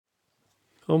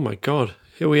Oh my God,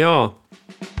 here we are.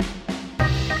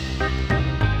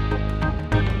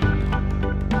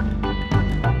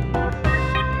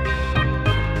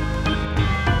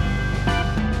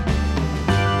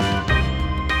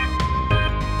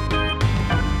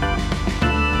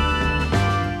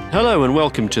 Hello and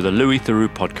welcome to the Louis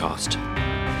Theroux podcast.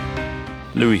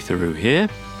 Louis Theroux here,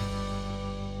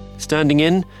 standing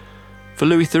in for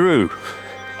Louis Theroux.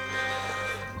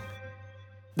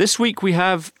 This week we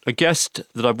have a guest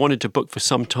that I've wanted to book for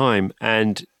some time,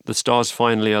 and the stars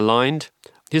finally aligned.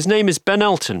 His name is Ben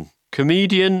Elton,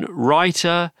 comedian,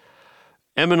 writer,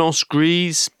 eminence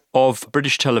grise of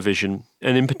British television,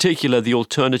 and in particular the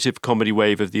alternative comedy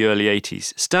wave of the early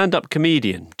 80s. Stand-up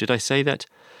comedian, did I say that?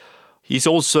 He's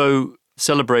also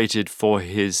celebrated for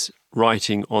his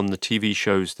writing on the TV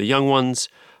shows The Young Ones,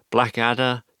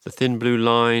 Blackadder, The Thin Blue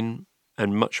Line,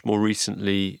 and much more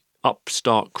recently,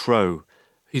 Upstart Crow.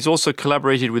 He's also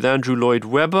collaborated with Andrew Lloyd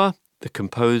Webber, the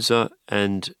composer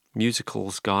and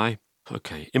musicals guy.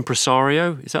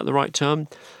 Impresario, is that the right term?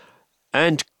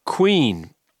 And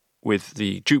Queen with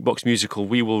the jukebox musical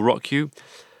We Will Rock You.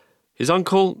 His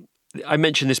uncle, I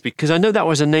mention this because I know that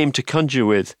was a name to conjure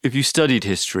with if you studied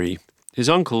history. His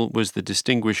uncle was the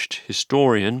distinguished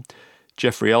historian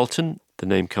Geoffrey Elton. The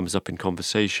name comes up in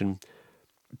conversation.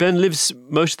 Ben lives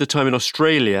most of the time in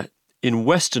Australia, in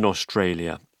Western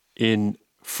Australia, in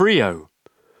Freo.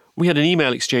 We had an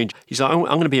email exchange. He's like, I'm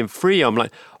going to be in Freo. I'm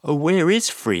like, oh, where is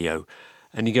Freo?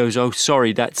 And he goes, oh,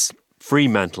 sorry, that's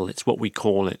Fremantle. It's what we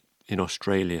call it in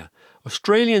Australia.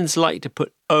 Australians like to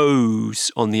put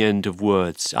O's on the end of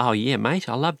words. Oh, yeah, mate,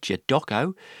 I loved your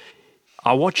doco.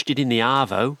 I watched it in the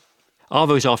Arvo.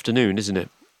 Arvo's afternoon, isn't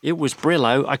it? It was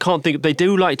Brillo. I can't think. They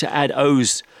do like to add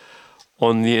O's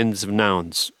on the ends of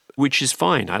nouns, which is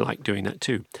fine. I like doing that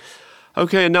too.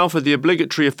 Okay, and now for the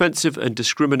obligatory offensive and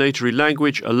discriminatory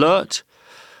language alert.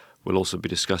 We'll also be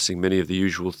discussing many of the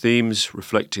usual themes,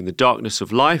 reflecting the darkness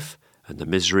of life and the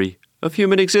misery of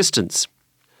human existence.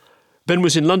 Ben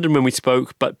was in London when we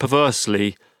spoke, but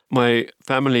perversely, my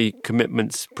family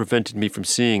commitments prevented me from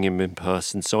seeing him in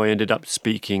person, so I ended up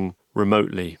speaking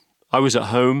remotely. I was at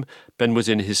home, Ben was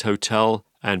in his hotel,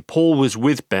 and Paul was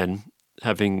with Ben,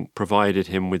 having provided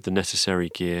him with the necessary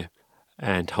gear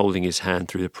and holding his hand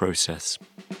through the process.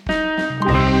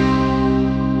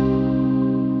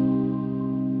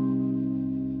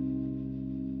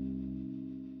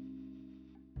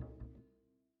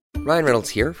 Ryan Reynolds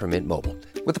here from Mint Mobile.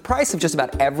 With the price of just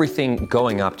about everything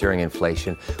going up during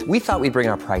inflation, we thought we'd bring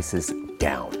our prices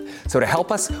down. So to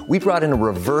help us, we brought in a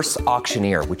reverse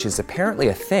auctioneer, which is apparently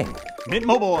a thing. Mint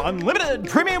Mobile Unlimited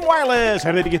Premium Wireless.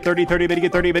 How to get 30, 30, bit to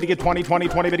get 30, bit to get 20, 20,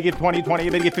 20, bit to get 20, 20,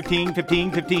 bit to get 15,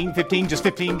 15, 15, 15, just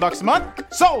 $15 a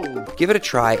month? Sold! Give it a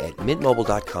try at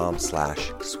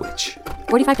mintmobile.com/switch.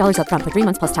 $45 up front for 3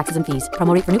 months plus taxes and fees.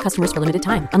 Promo rate for new customers for limited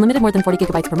time. Unlimited more than 40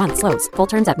 gigabytes per month. Slows full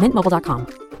terms at mintmobile.com.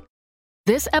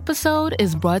 This episode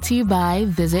is brought to you by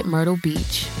Visit Myrtle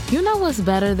Beach. You know what's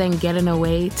better than getting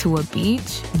away to a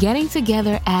beach? Getting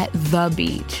together at the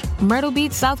beach. Myrtle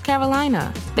Beach, South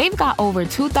Carolina. They've got over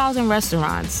 2,000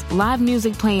 restaurants, live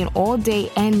music playing all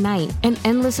day and night, and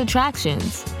endless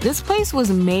attractions. This place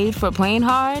was made for playing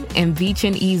hard and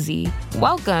beaching easy.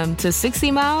 Welcome to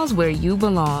 60 Miles where you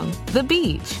belong. The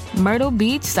beach. Myrtle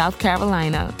Beach, South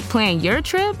Carolina. Plan your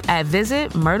trip at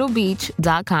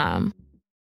visitmyrtlebeach.com.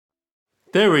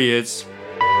 There he is.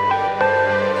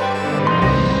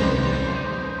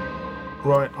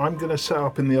 Right, I'm going to set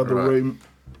up in the other room.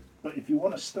 But if you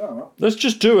want to start... Let's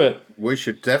just do it. We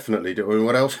should definitely do it.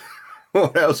 What else?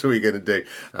 What else are we going to do?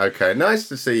 Okay, nice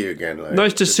to see you again, Lou.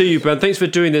 Nice to see you, Ben. Thanks for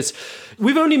doing this.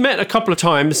 We've only met a couple of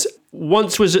times.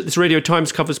 Once was at this Radio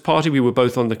Times covers party. We were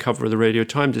both on the cover of the Radio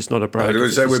Times. It's not a brag. I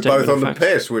was going to say we're both on the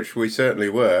piss, which we certainly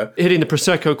were. Hitting the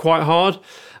Prosecco quite hard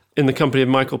in the company of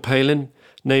Michael Palin.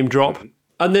 Name drop.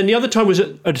 And then the other time was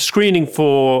at a screening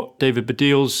for David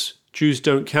Baddiel's Jews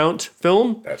Don't Count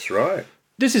film. That's right.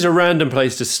 This is a random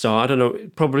place to start. I don't know,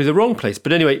 probably the wrong place.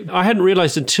 But anyway, I hadn't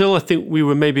realised until I think we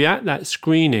were maybe at that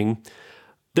screening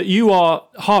that you are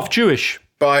half Jewish.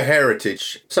 By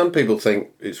heritage. Some people think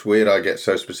it's weird I get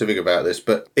so specific about this,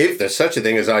 but if there's such a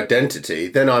thing as identity,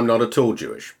 then I'm not at all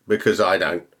Jewish, because I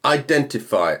don't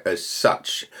identify as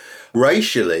such.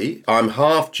 Racially, I'm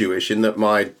half Jewish in that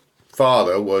my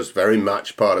father was very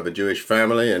much part of a Jewish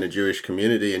family and a Jewish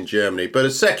community in Germany, but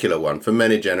a secular one for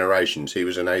many generations. He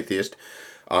was an atheist.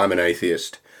 I'm an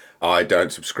atheist. I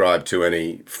don't subscribe to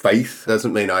any faith.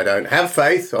 Doesn't mean I don't have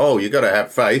faith. Oh, you got to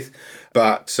have faith,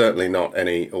 but certainly not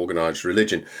any organised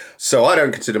religion. So I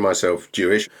don't consider myself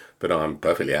Jewish, but I'm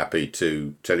perfectly happy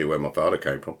to tell you where my father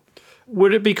came from.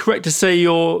 Would it be correct to say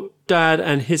your dad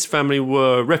and his family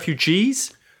were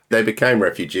refugees? They became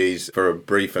refugees for a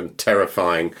brief and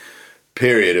terrifying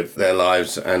period of their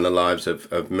lives and the lives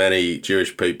of many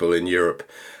Jewish people in Europe.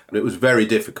 It was very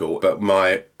difficult, but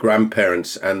my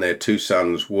grandparents and their two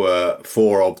sons were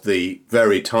four of the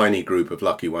very tiny group of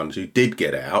lucky ones who did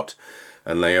get out,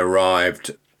 and they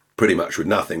arrived pretty much with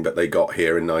nothing, but they got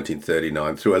here in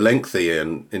 1939 through a lengthy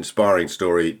and inspiring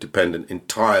story dependent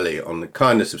entirely on the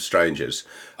kindness of strangers.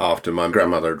 After my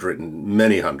grandmother had written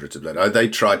many hundreds of letters, they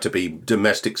tried to be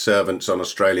domestic servants on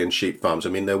Australian sheep farms. I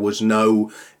mean, there was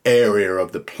no area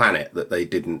of the planet that they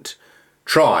didn't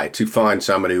try to find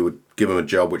somebody who would give them a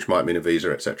job, which might mean a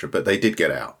visa, etc. But they did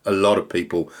get out. A lot of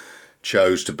people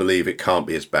chose to believe it can't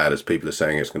be as bad as people are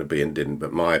saying it's going to be and didn't.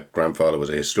 But my grandfather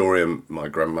was a historian. My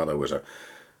grandmother was a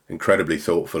incredibly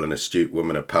thoughtful and astute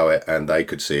woman, a poet, and they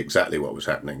could see exactly what was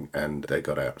happening, and they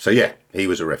got out. So yeah, he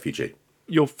was a refugee.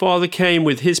 Your father came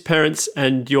with his parents,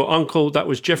 and your uncle, that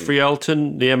was Geoffrey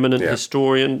Elton, the eminent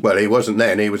historian. Well, he wasn't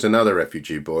then. He was another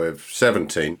refugee boy of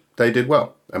 17. They did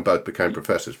well, and both became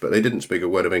professors, but they didn't speak a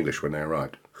word of English when they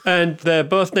arrived. And their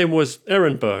birth name was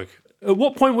Ehrenberg. At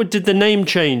what point did the name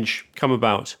change come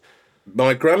about?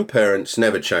 My grandparents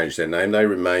never changed their name. They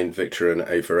remained Victor and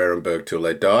Eva Ehrenberg till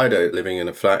they died, living in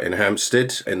a flat in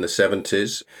Hampstead in the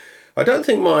 70s. I don't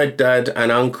think my dad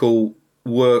and uncle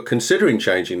were considering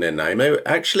changing their name.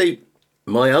 Actually,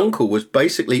 my uncle was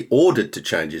basically ordered to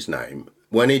change his name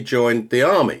when he joined the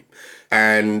army.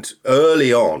 And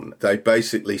early on, they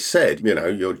basically said, you know,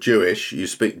 you're Jewish, you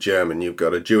speak German, you've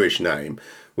got a Jewish name.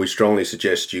 We strongly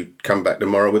suggest you come back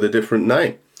tomorrow with a different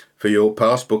name for your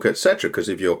passbook, etc. Because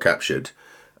if you're captured,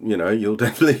 you know, you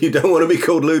don't want to be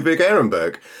called Ludwig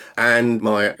Ehrenberg. And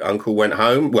my uncle went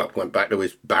back to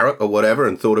his barrack or whatever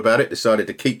and thought about it, decided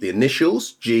to keep the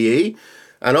initials, GE,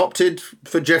 and opted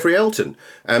for Geoffrey Elton.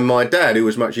 And my dad, who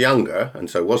was much younger and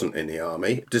so wasn't in the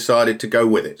army, decided to go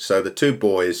with it. So the two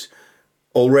boys,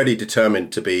 already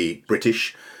determined to be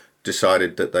British,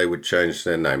 decided that they would change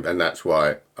their name. And that's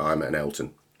why I'm an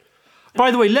Elton. By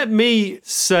the way, let me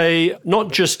say,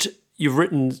 not just you've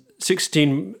written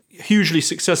 16 hugely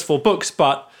successful books,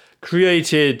 but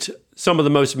created some of the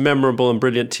most memorable and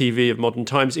brilliant TV of modern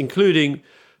times, including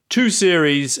 2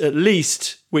 series at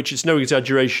least, which is no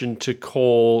exaggeration to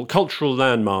call cultural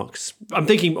landmarks. I'm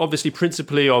thinking obviously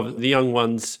principally of The Young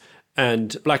Ones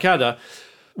and Blackadder.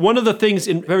 One of the things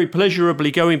in very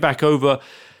pleasurably going back over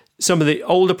some of the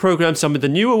older programs, some of the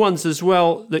newer ones as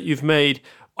well that you've made,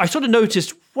 I sort of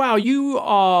noticed, wow, you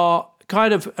are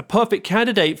kind of a perfect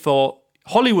candidate for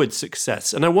Hollywood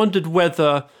success. And I wondered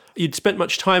whether you'd spent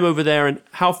much time over there and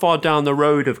how far down the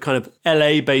road of kind of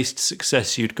LA-based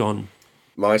success you'd gone.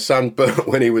 My son,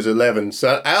 when he was 11,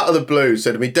 so out of the blue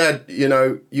said to me, Dad, you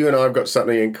know, you and I have got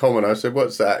something in common. I said,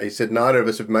 what's that? He said, neither of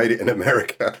us have made it in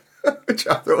America, which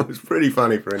I thought was pretty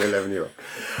funny for an 11-year-old.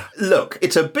 Look,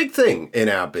 it's a big thing in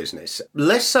our business,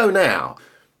 less so now.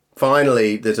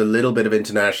 Finally, there's a little bit of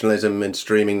internationalism in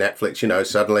streaming Netflix, you know,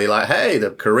 suddenly like, hey, the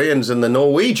Koreans and the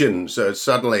Norwegians are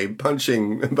suddenly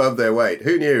punching above their weight.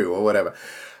 Who knew or whatever.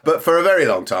 But for a very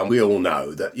long time, we all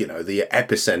know that, you know, the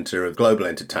epicenter of global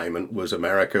entertainment was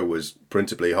America, was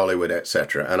principally Hollywood,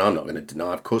 etc. And I'm not going to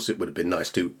deny, of course, it would have been nice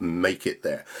to make it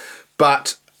there.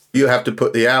 But you have to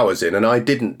put the hours in, and I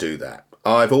didn't do that.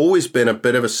 I've always been a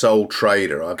bit of a sole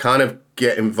trader. I kind of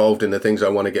get involved in the things I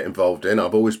want to get involved in.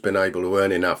 I've always been able to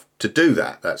earn enough to do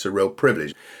that. That's a real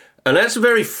privilege. And that's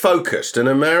very focused. And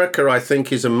America, I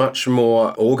think, is a much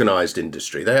more organised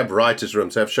industry. They have writers'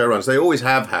 rooms, they have showrunners. They always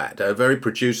have had. They're very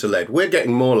producer-led. We're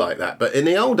getting more like that. But in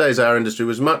the old days, our industry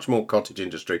was much more cottage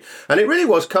industry. And it really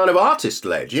was kind of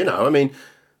artist-led, you know. I mean,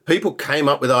 people came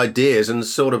up with ideas and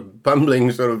sort of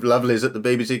bumbling sort of lovelies at the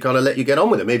BBC kind of let you get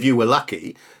on with them, if you were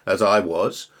lucky, as I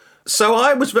was. So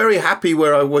I was very happy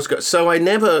where I was. So I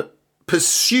never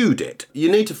pursued it.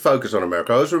 You need to focus on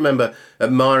America. I always remember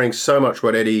admiring so much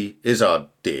what Eddie Izzard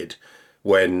did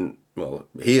when, well,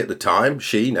 he at the time,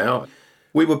 she now,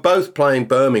 we were both playing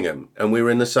Birmingham and we were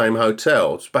in the same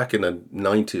hotel. It's back in the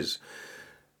 90s.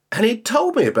 And he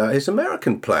told me about his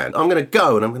American plan. I'm going to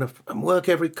go and I'm going to work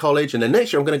every college, and then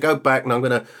next year I'm going to go back and I'm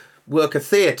going to work a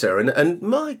theatre. And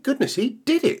my goodness, he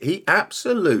did it. He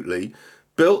absolutely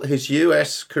built his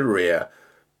US career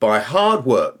by hard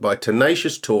work, by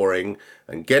tenacious touring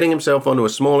and getting himself onto a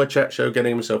smaller chat show,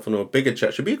 getting himself onto a bigger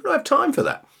chat show. But you don't have time for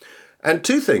that. And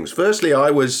 2 things. Firstly,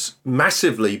 I was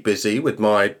massively busy with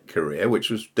my career, which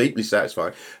was deeply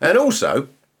satisfying. And also,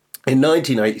 in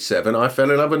 1987, I fell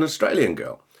in love with an Australian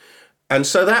girl. And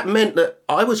so that meant that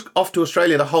I was off to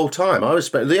Australia the whole time.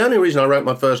 The only reason I wrote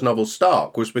my first novel,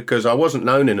 Stark, was because I wasn't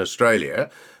known in Australia.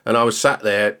 And I was sat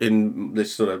there in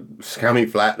this sort of scummy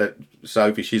flat that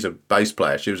Sophie, she's a bass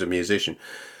player, she was a musician.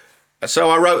 So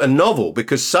I wrote a novel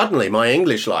because suddenly my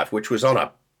English life, which was on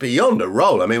a beyond a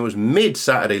roll. I mean, it was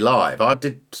mid-Saturday Live. I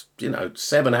did,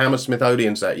 7 Hammersmith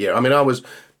Odeons that year. I mean, I was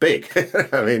big.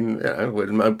 I mean, with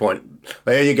no point.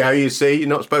 There you go, you see, you're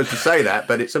not supposed to say that,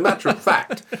 but it's a matter of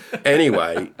fact.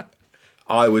 Anyway,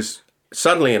 I was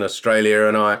suddenly in Australia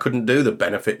and I couldn't do the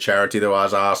benefit charity that I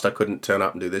was asked. I couldn't turn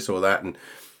up and do this or that. And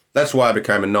that's why I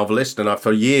became a novelist. And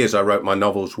for years, I wrote my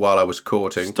novels while I was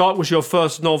courting. Start was your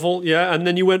first novel, yeah, and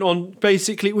then you went on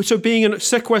basically, so being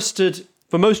sequestered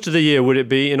for most of the year, would it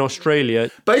be, in Australia?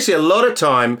 Basically, a lot of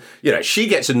time, she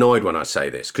gets annoyed when I say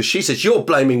this because she says, you're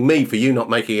blaming me for you not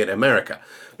making it in America,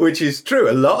 which is true.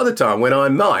 A lot of the time when I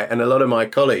might, and a lot of my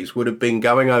colleagues would have been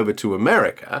going over to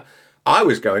America, I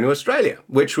was going to Australia,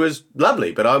 which was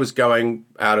lovely, but I was going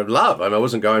out of love. I mean, I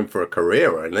wasn't going for a career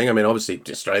or anything. I mean, obviously,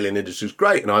 the Australian industry is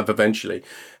great, and I've eventually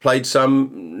played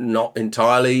some not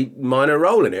entirely minor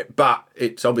role in it, but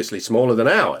it's obviously smaller than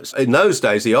ours. In those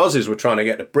days, the Aussies were trying to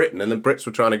get to Britain, and the Brits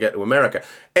were trying to get to America.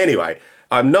 Anyway,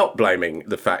 I'm not blaming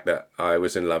the fact that I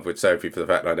was in love with Sophie for the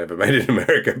fact that I never made it in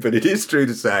America, but it is true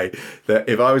to say that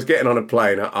if I was getting on a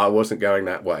plane, I wasn't going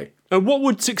that way. And what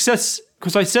would success...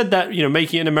 Because I said that,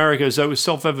 making it in America, so it was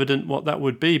self-evident what that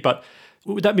would be. But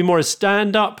would that be more as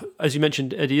stand-up, as you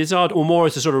mentioned, Eddie Izzard, or more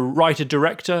as a sort of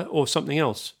writer-director or something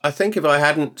else? I think if I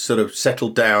hadn't sort of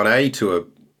settled down, to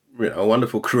a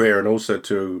wonderful career and also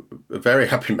to a very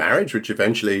happy marriage, which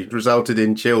eventually resulted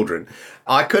in children,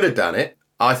 I could have done it.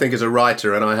 I think as a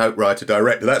writer, and I hope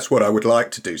writer-director, that's what I would like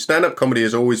to do. Stand-up comedy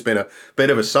has always been a bit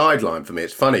of a sideline for me.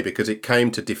 It's funny because it came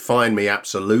to define me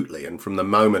absolutely. And from the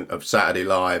moment of Saturday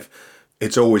Live,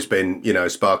 it's always been,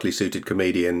 sparkly suited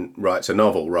comedian writes a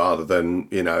novel rather than,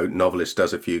 novelist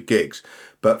does a few gigs.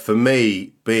 But for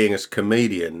me, being a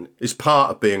comedian is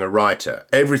part of being a writer.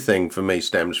 Everything for me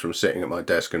stems from sitting at my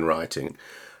desk and writing.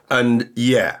 And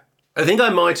yeah, I think I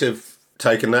might have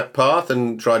taken that path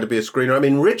and tried to be a screenwriter. I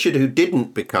mean, Richard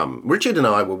and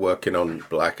I were working on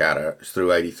Blackadder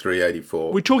through 83,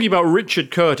 84. We're talking about Richard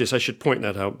Curtis, I should point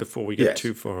that out before we get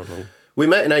too far along. We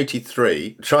met in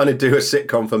 83, trying to do a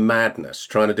sitcom for Madness,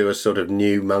 trying to do a sort of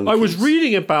new Monkeys. I was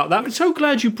reading about that. I'm so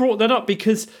glad you brought that up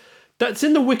because that's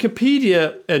in the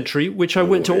Wikipedia entry, which I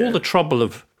went to all the trouble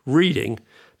of reading,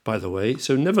 by the way.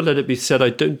 So never let it be said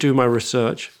I don't do my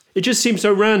research. It just seems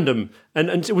so random, and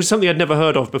it was something I'd never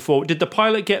heard of before. Did the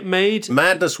pilot get made?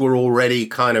 Madness were already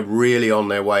kind of really on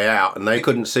their way out, and they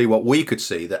couldn't see what we could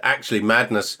see, that actually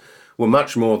Madness were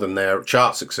much more than their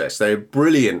chart success. They're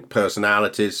brilliant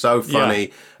personalities, so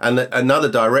funny, and another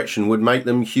direction would make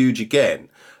them huge again.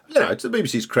 It's the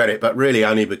BBC's credit, but really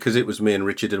only because it was me and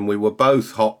Richard, and we were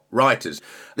both hot writers.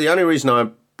 The only reason I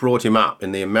brought him up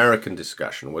in the American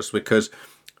discussion was because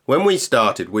when we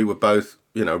started, we were both,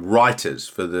 writers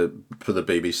for the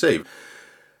BBC.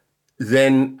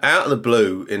 Then, out of the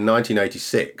blue, in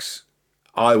 1986,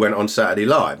 I went on Saturday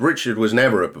Live. Richard was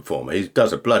never a performer. He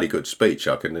does a bloody good speech,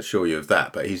 I can assure you of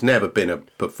that, but he's never been a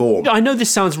performer. I know this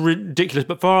sounds ridiculous,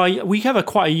 but we have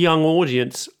quite a young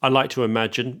audience, I like to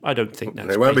imagine. I don't think that's...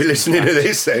 They won't be listening to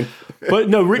this then. But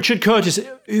no, Richard Curtis,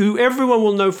 who everyone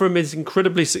will know from his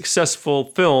incredibly successful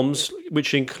films,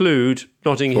 which include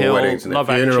Notting Hill, Love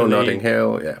Actually, Notting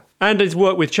Hill, yeah. And his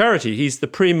work with charity. He's the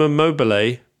prima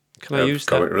mobile. Can I use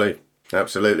that? Comic relief.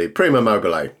 Absolutely. Prima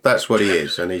mobile. That's what he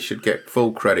is, and he should get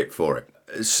full credit for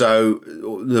it. So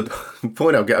the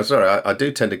point I'll get, sorry, I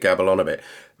do tend to gabble on a bit.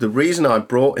 The reason I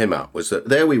brought him up was that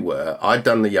there we were. I'd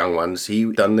done the young ones.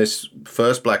 He'd done this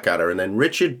first Blackadder, and then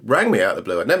Richard rang me out of the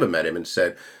blue. I'd never met him and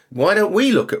said, why don't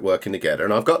we look at working together?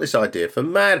 And I've got this idea for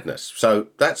Madness. So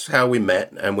that's how we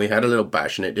met, and we had a little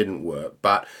bash, and it didn't work.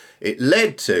 But it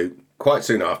led to, quite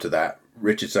soon after that,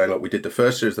 Richard saying, look, we did the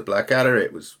first series of Blackadder.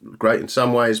 It was great in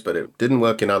some ways, but it didn't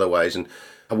work in other ways. And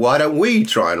why don't we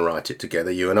try and write it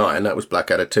together, you and I? And that was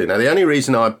Blackadder 2. Now, the only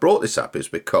reason I brought this up is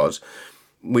because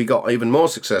we got even more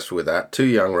successful with that, 2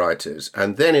 young writers.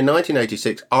 And then in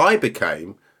 1986, I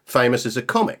became famous as a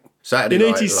comic. Saturday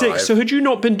Night Live. In 86, so had you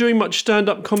not been doing much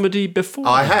stand-up comedy before?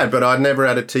 I had, but I'd never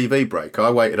had a TV break.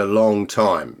 I waited a long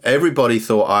time. Everybody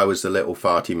thought I was the little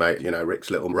farty mate,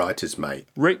 Rick's little writer's mate.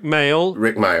 Rick Mail.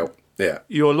 Yeah.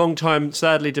 Your long-time,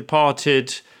 sadly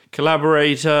departed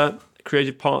collaborator,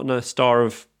 creative partner, star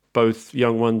of both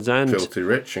Young Ones and Filthy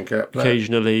Rich and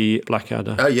occasionally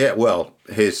Blackadder. Oh, yeah. Well,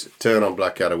 his turn on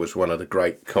Blackadder was one of the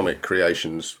great comic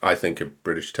creations, I think, of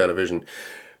British television.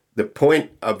 The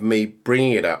point of me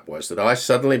bringing it up was that I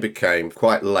suddenly became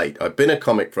quite late. I'd been a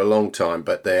comic for a long time,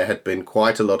 but there had been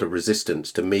quite a lot of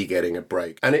resistance to me getting a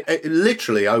break. And it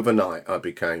literally overnight, I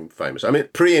became famous. I mean,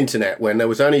 pre-internet, when there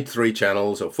was only 3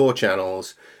 channels or 4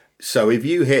 channels. So if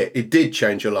you hit, it did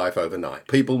change your life overnight.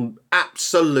 People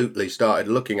absolutely started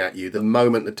looking at you the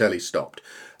moment the telly stopped.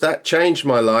 That changed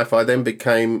my life. I then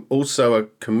became also a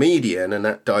comedian, and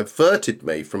that diverted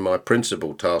me from my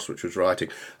principal task, which was writing.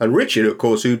 And Richard, of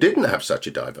course, who didn't have such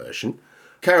a diversion,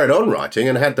 carried on writing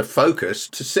and had the focus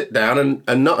to sit down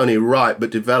and not only write, but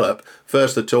develop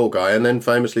first The Tall Guy and then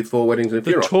famously 4 Weddings and a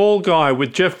Funeral. The Tall Guy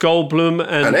with Jeff Goldblum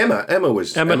and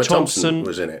Emma Thompson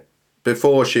was in it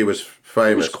before she was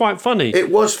famous. It was quite funny.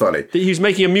 It was funny. He was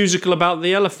making a musical about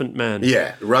the Elephant Man.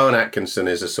 Yeah, Rowan Atkinson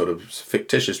is a sort of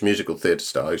fictitious musical theatre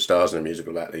star who stars in a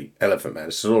musical about the Elephant Man.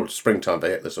 It's a sort of Springtime for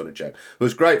Hitler sort of joke. It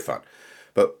was great fun.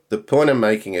 But the point I'm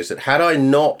making is that had I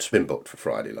not been booked for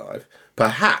Friday Live,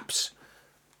 perhaps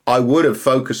I would have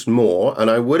focused more,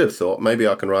 and I would have thought maybe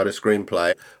I can write a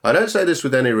screenplay. I don't say this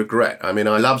with any regret. I mean,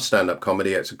 I love stand-up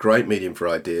comedy. It's a great medium for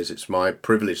ideas. It's my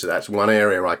privilege that that's one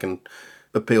area I can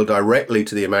appeal directly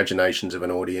to the imaginations of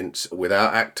an audience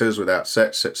without actors, without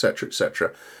sets, etc.,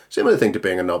 etc. Similar thing to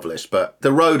being a novelist, but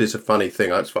the road is a funny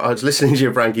thing. I was listening to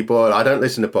you, Frankie Boyle. I don't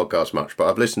listen to podcasts much, but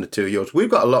I've listened to 2 of yours.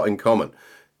 We've got a lot in common.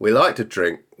 We like to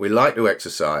drink, we like to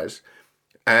exercise,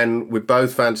 and we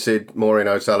both fancied Maureen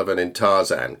O'Sullivan in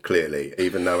Tarzan, clearly,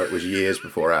 even though it was years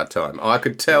before our time. I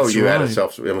could tell you had a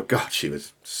soft... Oh, my God, she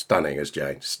was stunning as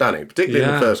Jane. Stunning, particularly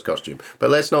in the first costume. But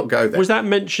let's not go there. Was that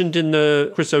mentioned in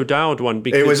the Chris O'Dowd one?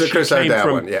 Because it was a Chris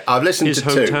O'Dowd one, yeah. I've listened to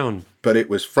hometown. 2. But it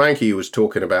was Frankie who was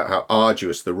talking about how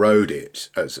arduous the road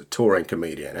is as a touring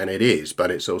comedian. And it is,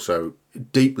 but it's also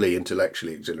deeply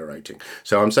intellectually exhilarating.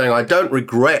 So I'm saying I don't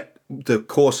regret the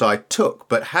course I took,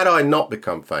 but had I not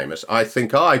become famous, I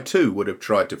think I too would have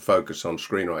tried to focus on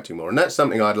screenwriting more, and that's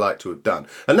something I'd like to have done,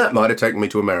 and that might have taken me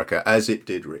to America, as it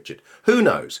did Richard. Who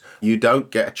knows? You don't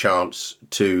get a chance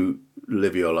to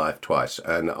live your life twice,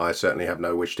 and I certainly have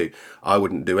no wish to. I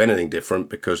wouldn't do anything different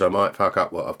because I might fuck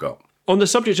up what I've got. On the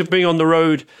subject of being on the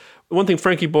road, one thing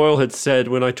Frankie Boyle had said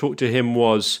when I talked to him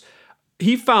was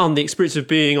he found the experience of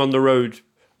being on the road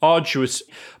arduous,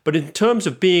 but in terms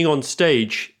of being on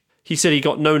stage, he said he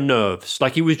got no nerves.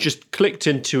 Like he was just clicked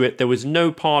into it. There was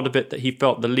no part of it that he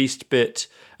felt the least bit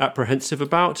apprehensive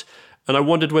about. And I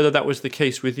wondered whether that was the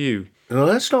case with you. No,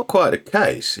 that's not quite the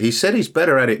case. He said he's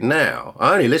better at it now.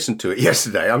 I only listened to it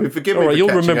yesterday. I mean, forgive me. All right, for you'll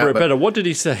catching remember up, it better. What did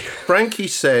he say? Frankie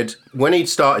said when he'd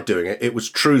started doing it, it was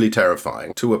truly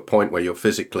terrifying to a point where you're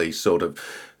physically sort of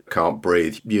can't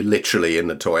breathe. You're literally in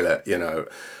the toilet, you know.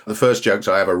 The first jokes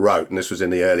I ever wrote, and this was in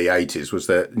the early 80s, was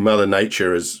that Mother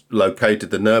Nature has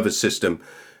located the nervous system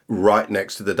right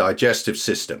next to the digestive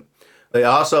system. The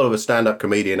arsehole of a stand-up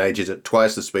comedian ages at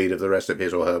twice the speed of the rest of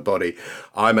his or her body.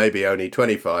 I may be only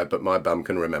 25, but my bum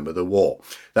can remember the war.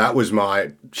 That was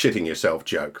my shitting yourself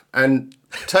joke. And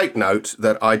take note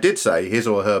that I did say his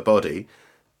or her body,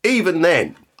 even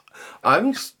then. I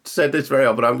haven't said this very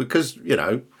often because, you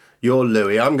know, you're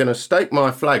Louis. I'm going to stake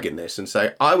my flag in this and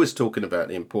say I was talking about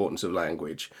the importance of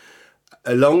language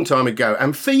a long time ago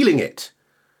and feeling it.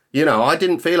 You know, I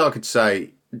didn't feel I could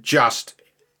say just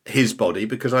his body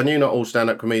because I knew not all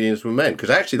stand-up comedians were men.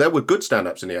 Because actually there were good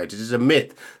stand-ups in the 80s. It's a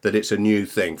myth that it's a new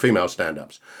thing, female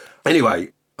stand-ups.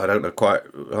 Anyway, I don't know quite...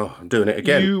 Oh, I'm doing it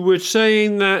again. You were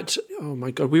saying that... Oh, my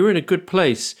God, we were in a good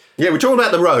place. Yeah, we're talking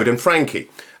about the road and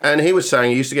Frankie. And he was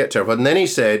saying he used to get terrified. And then he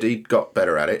said he got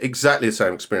better at it. Exactly the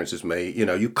same experience as me. You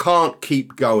know, you can't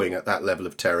keep going at that level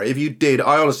of terror. If you did,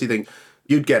 I honestly think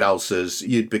you'd get ulcers.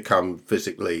 You'd become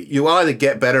physically... You either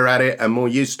get better at it and more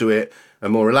used to it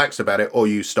and more relaxed about it, or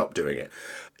you stop doing it.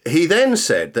 He then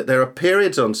said that there are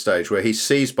periods on stage where he's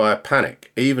seized by a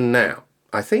panic, even now.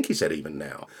 I think he said even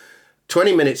now.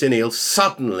 20 minutes in, he'll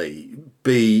suddenly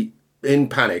be in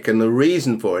panic, and the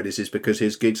reason for it is because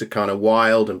his gigs are kind of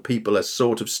wild and people are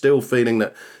sort of still feeling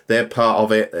that they're part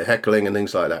of it, they're heckling and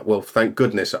things like that. Well, thank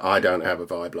goodness I don't have a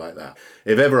vibe like that.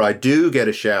 If ever I do get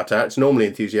a shout out, it's normally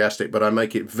enthusiastic, but I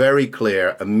make it very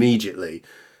clear immediately,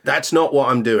 that's not what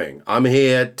I'm doing. I'm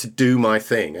here to do my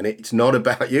thing, and it's not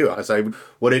about you. I say,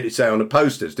 what did it say on the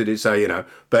posters? Did it say, you know,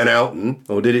 Ben Elton,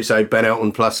 or did it say Ben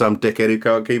Elton plus some dickhead who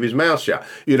can't keep his mouth shut?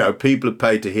 You know, people have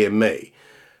paid to hear me.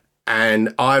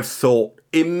 And I've thought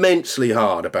immensely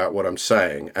hard about what I'm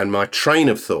saying, and my train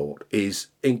of thought is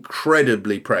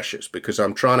incredibly precious because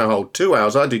I'm trying to hold 2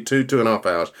 hours. I do 2.5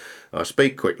 hours. I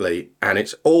speak quickly, and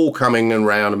it's all coming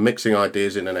around and mixing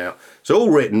ideas in and out. It's all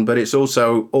written, but it's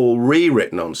also all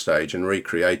rewritten on stage and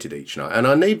recreated each night. And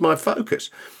I need my focus.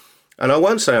 And I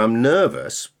won't say I'm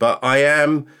nervous, but I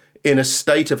am in a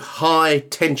state of high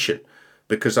tension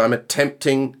because I'm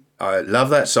attempting. I love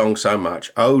that song so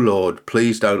much. Oh, Lord,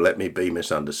 please don't let me be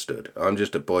misunderstood. I'm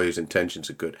just a boy whose intentions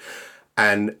are good.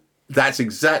 And that's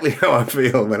exactly how I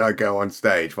feel when I go on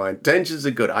stage. My intentions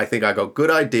are good. I think I got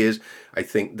good ideas. I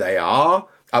think they are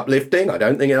uplifting. I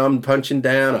don't think I'm punching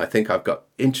down. I think I've got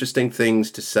interesting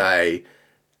things to say.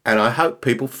 And I hope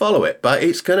people follow it. But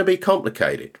it's going to be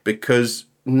complicated because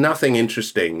nothing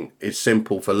interesting is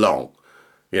simple for long.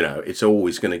 You know, it's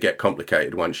always going to get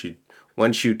complicated once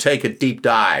you take a deep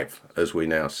dive, as we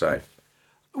now say.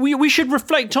 We should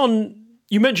reflect on,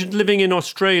 you mentioned living in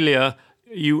Australia.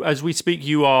 As we speak,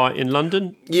 you are in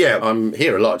London? Yeah, I'm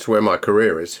here a lot. It's where my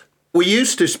career is. We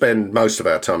used to spend most of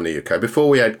our time in the UK. Before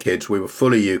we had kids, we were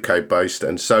fully UK based,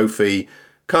 and Sophie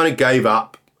kind of gave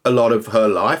up a lot of her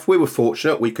life. We were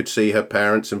fortunate. We could see her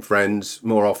parents and friends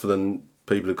more often than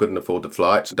people who couldn't afford the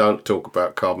flights. Don't talk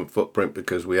about carbon footprint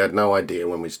because we had no idea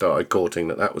when we started courting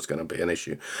that was going to be an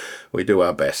issue. We do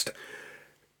our best.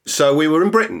 So we were in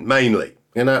Britain mainly.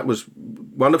 And that was a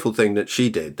wonderful thing that she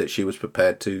did, that she was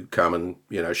prepared to come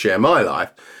and, share my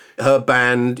life. Her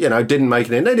band, didn't make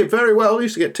it in. They did very well. They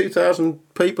used to get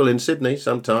 2,000 people in Sydney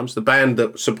sometimes. The band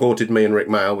that supported me and Rick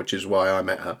Mail, which is why I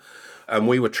met her. And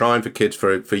we were trying for kids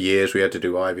for years. We had to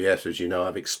do IVF, as you know.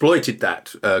 I've exploited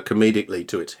that comedically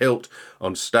to its hilt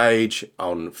on stage,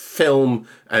 on film,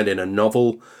 and in a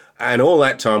novel. And all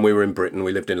that time we were in Britain.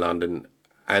 We lived in London.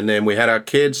 And then we had our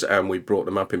kids and we brought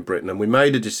them up in Britain. And we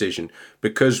made a decision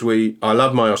because I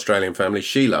love my Australian family.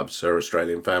 She loves her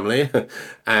Australian family.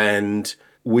 And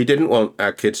we didn't want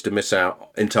our kids to miss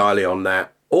out entirely on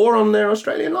that or on their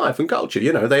Australian life and culture.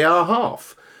 They are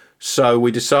half. So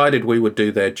we decided we would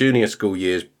do their junior school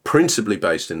years principally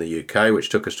based in the UK, which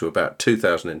took us to about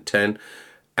 2010.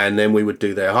 And then we would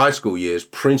do their high school years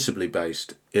principally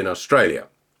based in Australia.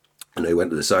 And they went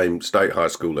to the same state high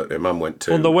school that their mum went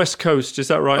to. On the West Coast, is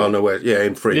that right? On the West, yeah,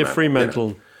 in Fremantle. Near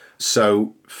Fremantle.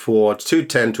 So for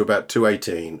 2010 to about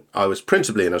 2018, I was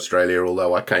principally in Australia,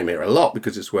 although I came here a lot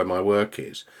because it's where my work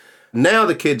is. Now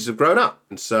the kids have grown up,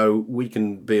 and so we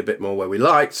can be a bit more where we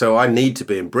like. So I need to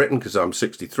be in Britain because I'm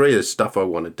 63. There's stuff I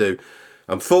want to do.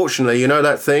 Unfortunately, you know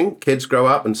that thing? Kids grow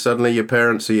up and suddenly your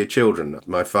parents are your children.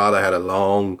 My father had a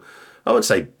long, I wouldn't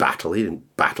say battle. He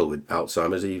didn't battle with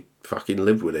Alzheimer's. He fucking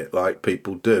lived with it like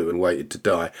people do and waited to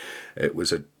die. It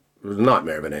was a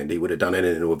nightmare of an end. He would have done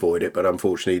anything to avoid it, but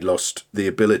unfortunately he lost the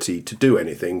ability to do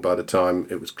anything by the time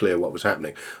it was clear what was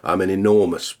happening. I'm an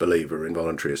enormous believer in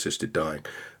voluntary assisted dying.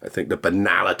 I think the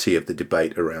banality of the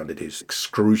debate around it is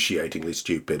excruciatingly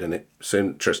stupid, and it's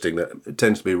interesting that it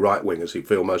tends to be right-wingers who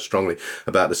feel most strongly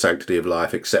about the sanctity of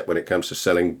life, except when it comes to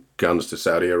selling guns to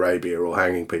Saudi Arabia or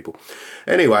hanging people.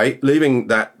 Anyway, leaving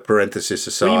that parenthesis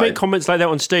aside... When you make comments like that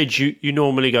on stage, you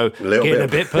normally go, getting a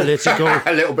bit political.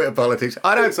 A little bit of politics.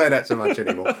 I don't say that so much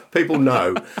anymore. People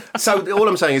know. So all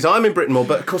I'm saying is I'm in Britain more,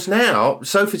 but of course now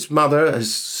Sophie's mother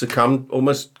has succumbed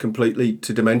almost completely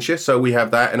to dementia, so we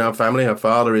have that in our family. Her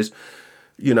father is,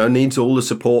 needs all the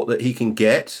support that he can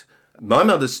get. My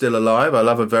mother's still alive. I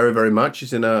love her very, very much.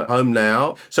 She's in her home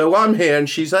now. So I'm here and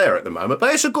she's there at the moment.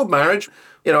 But it's a good marriage.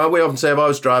 We often say if I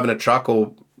was driving a truck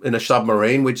or in a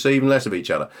submarine, we'd see even less of each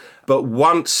other. But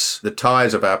once the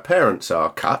ties of our parents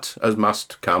are cut, as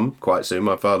must come quite soon,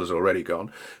 my father's already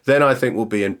gone, then I think we'll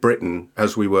be in Britain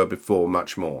as we were before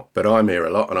much more. But I'm here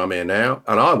a lot and I'm here now.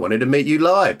 And I wanted to meet you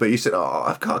live. But you said,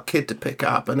 I've got a kid to pick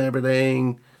up and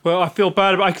everything. Well, I feel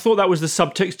bad, but I thought that was the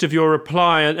subtext of your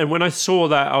reply. And when I saw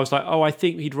that, I was like, I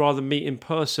think he'd rather meet in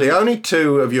person. The only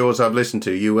two of yours I've listened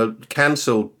to, you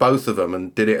cancelled both of them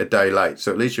and did it a day late.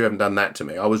 So at least you haven't done that to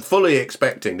me. I was fully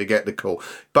expecting to get the call.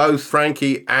 Both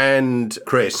Frankie and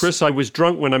Chris. Chris, I was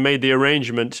drunk when I made the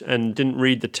arrangement and didn't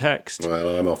read the text.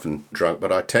 Well, I'm often drunk,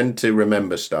 but I tend to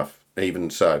remember stuff,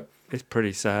 even so. It's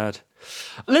pretty sad.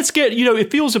 Let's get, it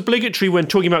feels obligatory when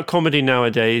talking about comedy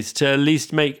nowadays to at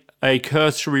least make a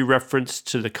cursory reference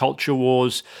to the culture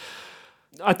wars.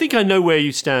 I think I know where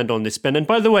you stand on this, Ben. And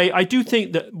by the way, I do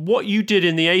think that what you did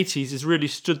in the 80s has really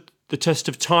stood the test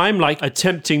of time, like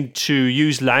attempting to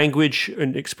use language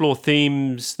and explore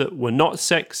themes that were not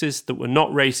sexist, that were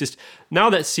not racist. Now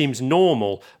that seems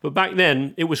normal, but back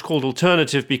then it was called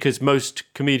alternative because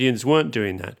most comedians weren't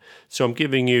doing that. So I'm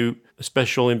giving you a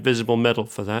special invisible medal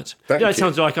for that. Thank you. It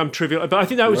sounds like I'm trivial, but I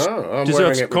think that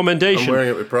deserves commendation. I'm wearing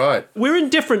it with pride. We're in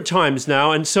different times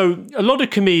now, and so a lot of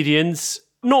comedians,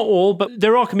 not all, but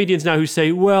there are comedians now who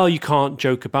say, well, you can't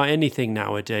joke about anything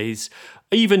nowadays.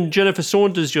 Even Jennifer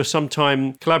Saunders, your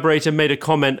sometime collaborator, made a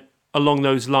comment along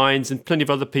those lines, and plenty of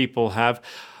other people have.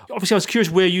 Obviously, I was curious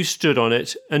where you stood on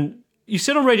it, and You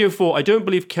said on Radio 4, I don't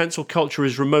believe cancel culture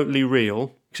is remotely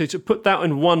real. So to put that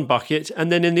in one bucket, and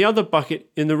then in the other bucket,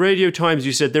 in the Radio Times,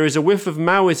 you said there is a whiff of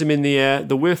Maoism in the air,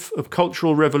 the whiff of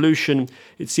cultural revolution.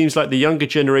 It seems like the younger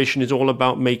generation is all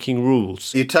about making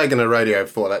rules. You've taken a Radio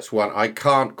 4, that's one. I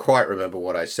can't quite remember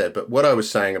what I said, but what I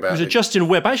was saying about... It was a Justin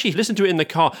Webb. I actually listened to it in the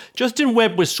car. Justin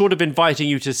Webb was sort of inviting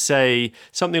you to say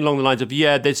something along the lines of,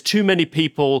 yeah, there's too many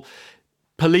people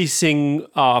policing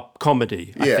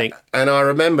comedy, I think. And I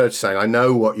remember saying, I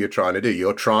know what you're trying to do.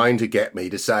 You're trying to get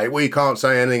me to say, we can't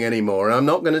say anything anymore. And I'm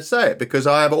not going to say it because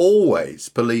I have always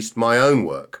policed my own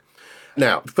work.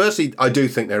 Now, firstly, I do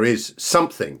think there is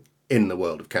something in the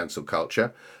world of cancel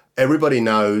culture. Everybody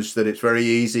knows that it's very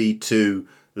easy to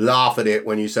laugh at it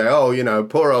when you say, oh, you know,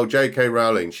 poor old J.K.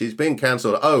 Rowling, she's been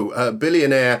cancelled. Oh, a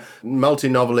billionaire,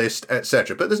 multi-novelist,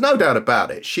 etc. But there's no doubt about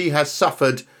it. She has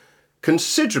suffered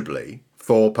considerably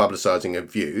for publicising her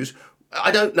views. I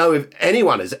don't know if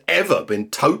anyone has ever been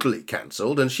totally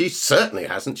cancelled, and she certainly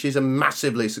hasn't. She's a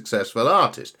massively successful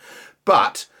artist.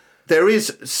 But there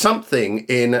is something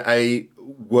in a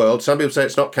world, some people say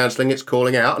it's not cancelling, it's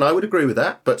calling out, and I would agree with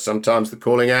that, but sometimes the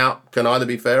calling out can either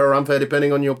be fair or unfair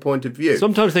depending on your point of view.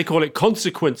 Sometimes they call it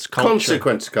consequence culture.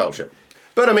 Consequence culture.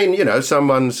 But I mean, you know,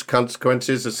 someone's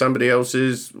consequences are somebody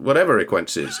else's whatever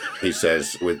consequences, he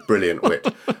says with brilliant wit.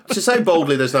 To say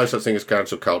boldly there's no such thing as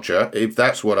cancel culture, if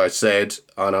that's what I said,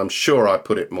 and I'm sure I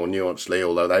put it more nuancedly,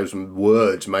 although those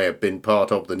words may have been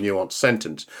part of the nuanced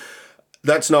sentence,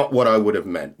 that's not what I would have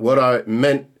meant. What I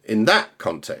meant in that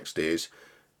context is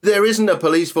there isn't a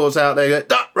police force out there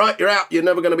that, right, you're out, you're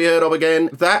never going to be heard of again.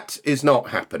 That is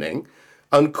not happening.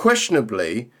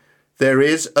 Unquestionably, there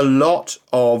is a lot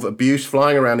of abuse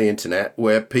flying around the internet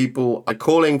where people are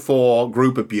calling for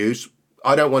group abuse.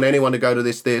 I don't want anyone to go to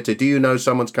this theatre. Do you know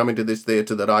someone's coming to this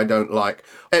theatre that I don't like,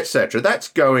 etc. That's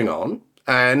going on.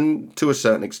 And to a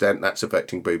certain extent, that's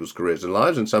affecting people's careers and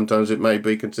lives. And sometimes it may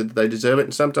be considered they deserve it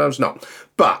and sometimes not.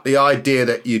 But the idea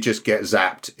that you just get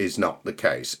zapped is not the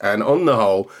case. And on the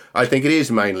whole, I think it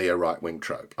is mainly a right-wing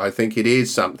trope. I think it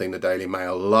is something the Daily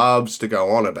Mail loves to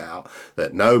go on about,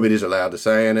 that nobody's allowed to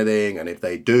say anything. And if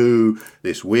they do,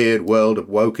 this weird world of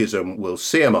wokeism will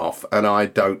see them off. And I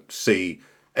don't see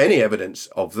any evidence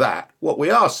of that. What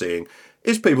we are seeing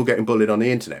is people getting bullied on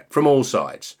the internet from all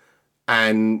sides.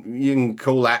 And you can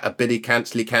call that a bitty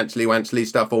cancely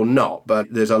stuff or not,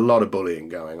 but there's a lot of bullying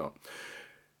going on.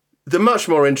 The much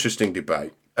more interesting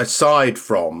debate, aside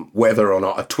from whether or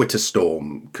not a Twitter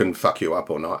storm can fuck you up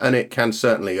or not, and it can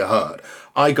certainly hurt,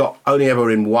 I got only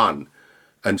ever in one.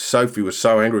 And Sophie was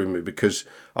so angry with me because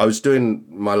I was doing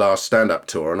my last stand-up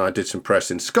tour and I did some press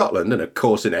in Scotland, and of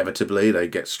course, inevitably, they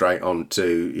get straight on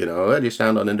to, you know, where do you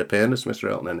stand on independence,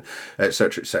 Mr. Elton, and et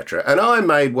cetera, et cetera. And I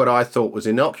made what I thought was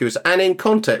innocuous and in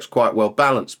context quite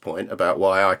well-balanced point about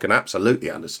why I can absolutely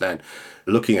understand,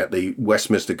 looking at the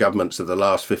Westminster governments of the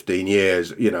last 15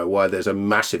 years, you know, why there's a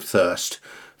massive thirst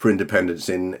for independence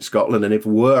in Scotland. And if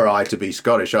were I to be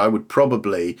Scottish, I would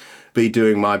probably be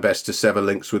doing my best to sever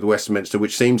links with Westminster,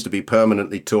 which seems to be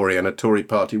permanently Tory, and a Tory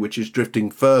party which is drifting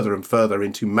further and further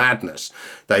into madness.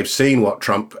 They've seen what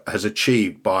Trump has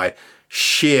achieved by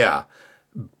sheer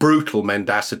brutal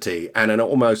mendacity and an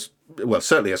almost, well,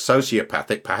 certainly a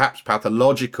sociopathic, perhaps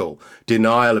pathological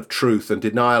denial of truth and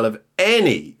denial of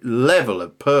any level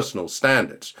of personal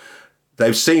standards.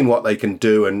 They've seen what they can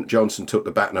do, and Johnson took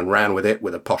the baton and ran with it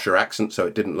with a posher accent, so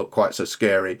it didn't look quite so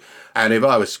scary. And if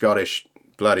I was Scottish,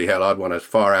 bloody hell, I'd want as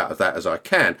far out of that as I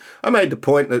can. I made the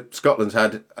point that Scotland's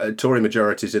had Tory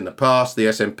majorities in the past. The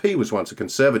SNP was once a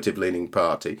Conservative-leaning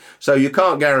party, so you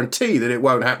can't guarantee that it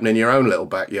won't happen in your own little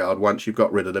backyard once you've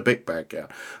got rid of the big backyard.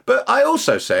 But I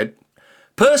also said,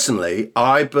 personally,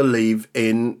 I believe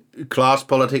in class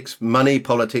politics, money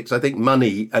politics. I think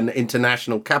money and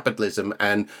international capitalism,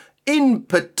 and in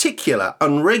particular,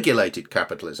 unregulated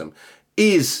capitalism,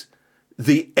 is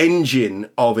the engine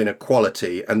of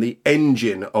inequality and the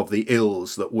engine of the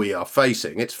ills that we are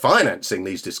facing. It's financing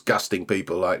these disgusting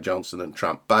people like Johnson and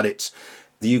Trump, but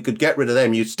you could get rid of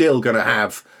them, you're still going to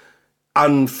have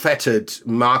unfettered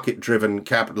market-driven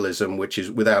capitalism, which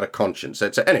is without a conscience.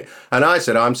 Anyway, and I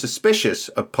said, I'm suspicious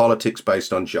of politics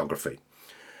based on geography.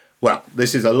 Well,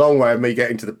 this is a long way of me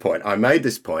getting to the point. I made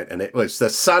this point, and it was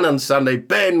the Sun on Sunday.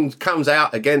 Ben comes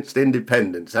out against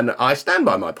independence. And I stand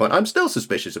by my point. I'm still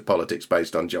suspicious of politics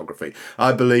based on geography.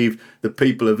 I believe the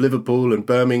people of Liverpool and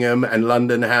Birmingham and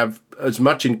London have as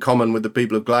much in common with the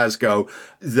people of Glasgow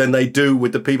than they do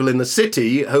with the people in the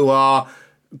city who are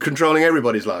controlling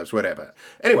everybody's lives, whatever.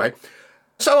 Anyway,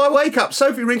 so I wake up,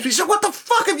 Sophie rings me, so what the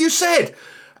fuck have you said?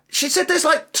 She said there's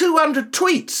like 200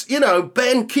 tweets. You know,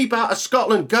 Ben, keep out of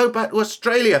Scotland, go back to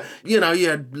Australia. You know,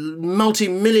 you're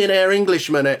multi-millionaire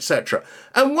Englishman, etc.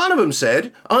 And one of them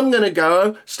said, I'm going to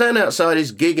go stand outside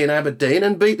his gig in Aberdeen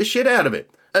and beat the shit out of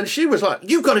it. And she was like,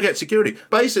 you've got to get security.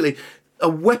 Basically, a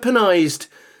weaponised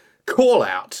call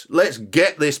out, let's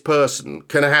get this person,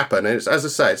 can happen. And it's, as I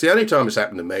say, it's the only time it's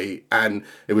happened to me. And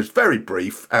it was very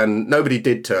brief and nobody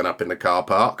did turn up in the car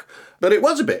park. But it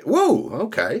was a bit, whoa,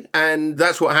 okay. And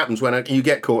that's what happens when you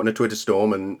get caught in a Twitter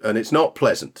storm and it's not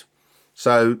pleasant.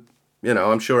 So, you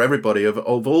know, I'm sure everybody of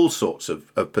all sorts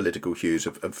of political hues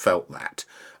have felt that.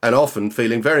 And often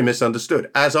feeling very misunderstood,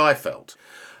 as I felt.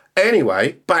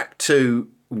 Anyway, back to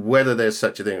whether there's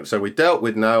such a thing. So we dealt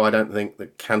with no, I don't think the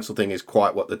cancel thing is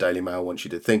quite what the Daily Mail wants you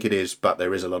to think it is, but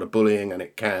there is a lot of bullying and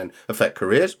it can affect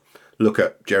careers. Look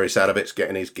at Jerry Sadowitz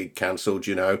getting his gig cancelled,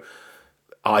 you know.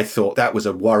 I thought that was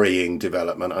a worrying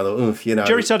development. I thought, you know.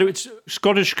 Jerry Sadowitz,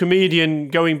 Scottish comedian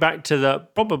going back to the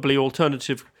probably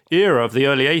alternative era of the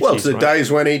early 80s. Well, to the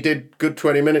days when he did good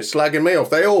 20 minutes slagging me off.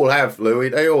 They all have, Louis.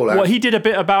 They all have. Well, he did a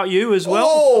bit about you as well.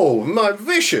 Oh, my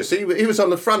vicious. He was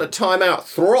on the front of Time Out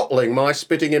throttling my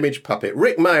spitting image puppet.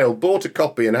 Rick Mail bought a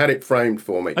copy and had it framed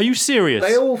for me. Are you serious?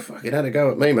 They all fucking had a go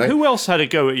at me, mate. Who else had a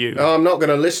go at you? Oh, I'm not going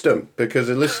to list them because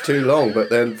the list's too long, but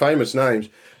they're famous names.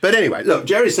 But anyway, look,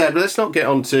 Jerry said, let's not get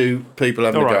on to people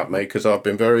having a go at me because I've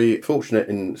been very fortunate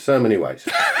in so many ways.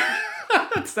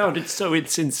 That sounded so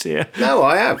insincere. No,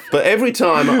 I have. But every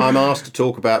time I'm asked to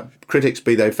talk about critics,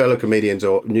 be they fellow comedians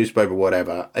or newspaper,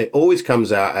 whatever, it always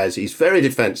comes out as he's very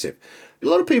defensive. A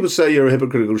lot of people say you're a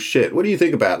hypocritical shit. What do you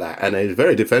think about that? And he's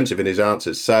very defensive in his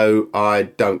answers, so I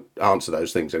don't answer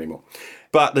those things anymore.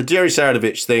 But the Jerry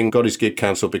Sadowitz thing got his gig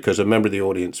cancelled because a member of the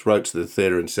audience wrote to the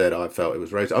theatre and said, I felt it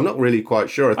was racist. I'm not really quite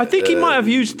sure. I think he might have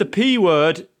used the P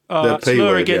word,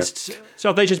 slur against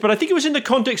South Asians, but I think it was in the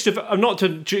context of, not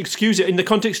to excuse it, in the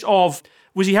context of,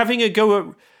 was he having a go at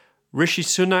Rishi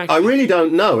Sunak? I really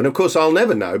don't know. And of course, I'll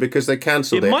never know because they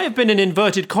cancelled it. It might have been in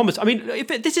inverted commas. I mean,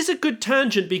 this is a good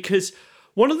tangent because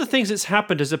one of the things that's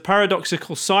happened as a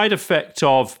paradoxical side effect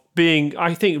of being,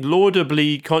 I think,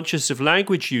 laudably conscious of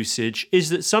language usage is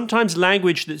that sometimes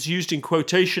language that's used in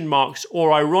quotation marks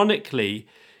or ironically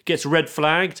gets red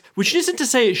flagged, which isn't to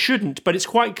say it shouldn't, but it's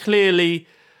quite clearly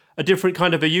a different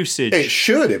kind of a usage. It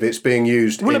should if it's being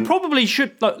used. Well, it probably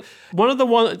should. Like, one of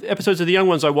the episodes of The Young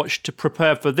Ones I watched to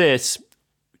prepare for this,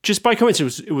 just by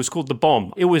coincidence, it was called The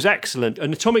Bomb. It was excellent.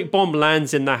 An atomic bomb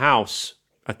lands in the house.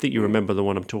 I think you remember the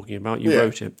one I'm talking about. You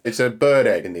wrote it. It's a bird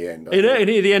egg in the end. In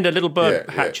the end, a little bird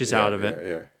hatches out of it.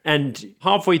 Yeah. And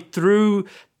halfway through,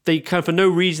 they kind of, for no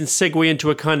reason, segue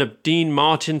into a kind of Dean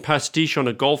Martin pastiche on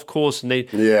a golf course. And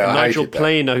Nigel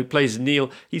Planer, who plays Neil,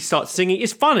 he starts singing.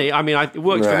 It's funny. I mean, it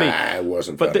worked for me. It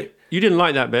wasn't funny. You didn't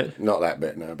like that bit? Not that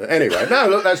bit, no. But anyway, no,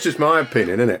 look, that's just my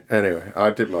opinion, isn't it? Anyway, I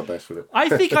did my best with it. I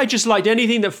think I just liked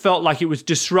anything that felt like it was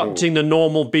disrupting the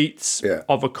normal beats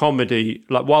of a comedy,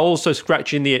 like while also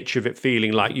scratching the itch of it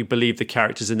feeling like you believe the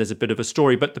characters and there's a bit of a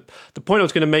story. But the point I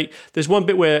was going to make, there's one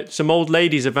bit where some old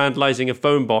ladies are vandalising a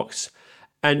phone box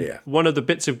and one of the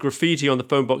bits of graffiti on the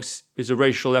phone box is a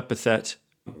racial epithet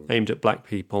aimed at black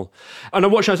people. And I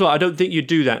watched that as well. I don't think you'd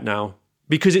do that now.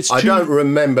 Because it's I don't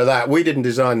remember that. We didn't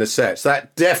design the sets.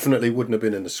 That definitely wouldn't have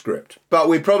been in the script. But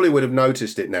we probably would have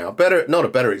noticed it now. Not a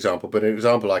better example, but an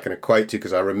example I can equate to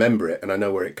because I remember it and I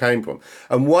know where it came from.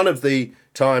 And one of the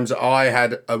times I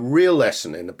had a real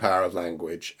lesson in the power of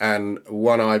language, and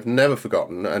one I've never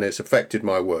forgotten, and it's affected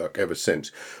my work ever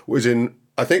since, was in,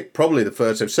 I think, probably the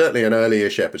first, certainly an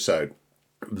early-ish episode.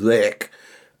 Lick,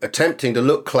 attempting to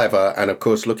look clever and, of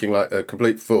course, looking like a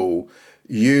complete fool,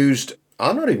 used...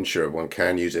 I'm not even sure if one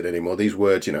can use it anymore. These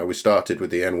words, we started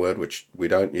with the N-word, which we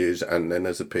don't use, and then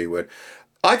there's the P-word.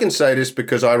 I can say this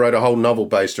because I wrote a whole novel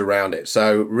based around it.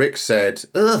 So Rick said,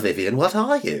 "Oh, Vivian, what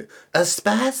are you? A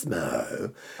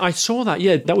spasmo?" I saw that.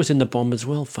 Yeah, that was in The Bomb as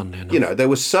well, funnily enough. There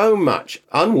was so much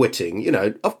unwitting,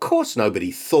 of course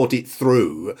nobody thought it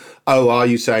through. Oh, are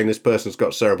you saying this person's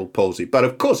got cerebral palsy? But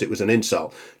of course it was an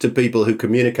insult to people who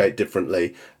communicate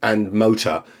differently and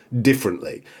motor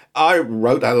differently. I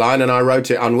wrote that line and I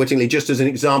wrote it unwittingly just as an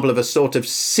example of a sort of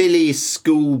silly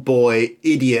schoolboy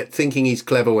idiot thinking he's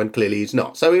clever when clearly he's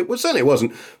not. So it certainly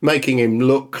wasn't making him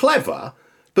look clever,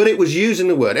 but it was using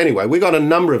the word. Anyway, we got a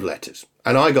number of letters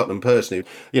and I got them personally.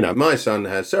 My son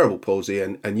has cerebral palsy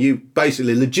and you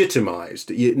basically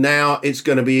legitimised. Now it's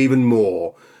going to be even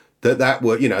more that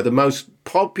word, the most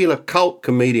popular cult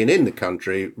comedian in the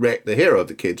country, Rick, the hero of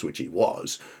the kids, which he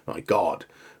was. My God,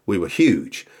 we were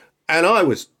huge. And I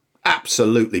was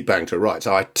absolutely banged to rights.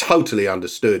 I totally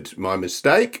understood my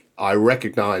mistake. I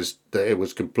recognised that it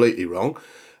was completely wrong.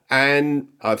 And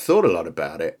I've thought a lot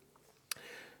about it.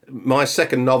 My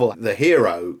second novel, the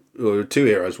hero, or two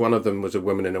heroes, one of them was a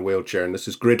woman in a wheelchair, and this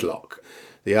is Gridlock.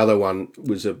 The other one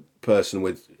was a person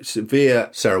with severe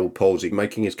cerebral palsy,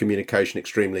 making his communication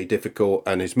extremely difficult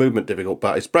and his movement difficult,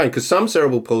 but his brain, because some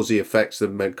cerebral palsy affects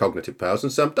the cognitive powers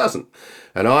and some doesn't.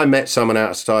 And I met someone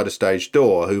outside a stage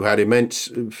door who had immense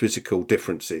physical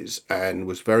differences and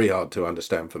was very hard to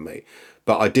understand for me.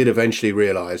 But I did eventually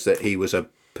realise that he was a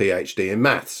PhD in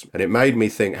maths, and it made me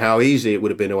think how easy it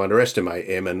would have been to underestimate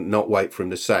him and not wait for him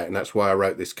to say it. And that's why I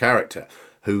wrote this character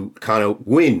who kind of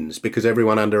wins because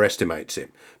everyone underestimates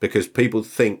him, because people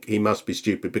think he must be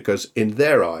stupid because in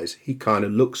their eyes he kind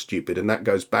of looks stupid, and that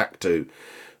goes back to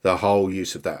the whole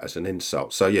use of that as an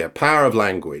insult. So yeah, power of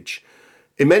language,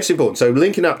 immensely important. So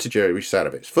linking up to Jerry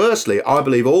Sadowitz, firstly, I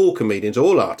believe all comedians,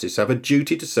 all artists have a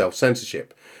duty to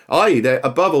self-censorship, i.e. they're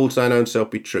above all to their own self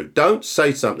be true. Don't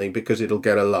say something because it'll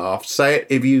get a laugh. Say it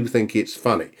if you think it's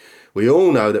funny. We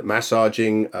all know that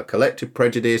massaging a collective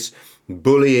prejudice,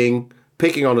 bullying,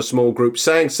 picking on a small group,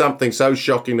 saying something so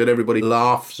shocking that everybody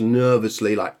laughs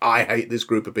nervously, like, I hate this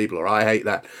group of people, or I hate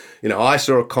that. You know, I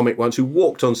saw a comic once who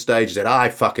walked on stage and said, I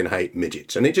fucking hate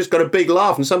midgets. And it just got a big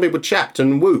laugh, and some people chapped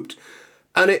and whooped.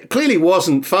 And it clearly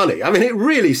wasn't funny. I mean, it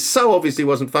really so obviously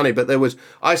wasn't funny, but there was,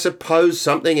 I suppose,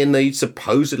 something in the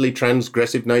supposedly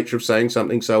transgressive nature of saying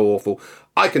something so awful.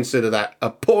 I consider that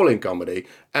appalling comedy,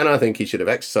 and I think he should have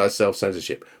exercised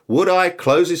self-censorship. Would I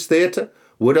close his theatre?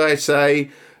 Would I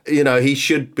say, you know, he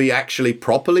should be actually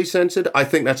properly censored? I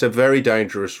think that's a very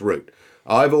dangerous route.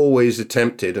 I've always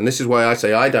attempted, and this is why I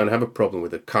say I don't have a problem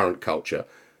with the current culture,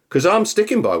 because I'm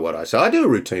sticking by what I say. I do a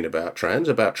routine about trans,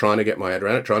 about trying to get my head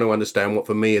around it, trying to understand what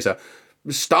for me is a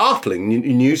startling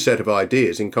new set of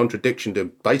ideas in contradiction to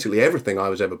basically everything I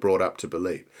was ever brought up to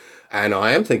believe. And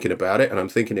I am thinking about it, and I'm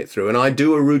thinking it through, and I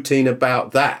do a routine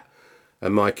about that.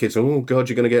 And my kids, oh God,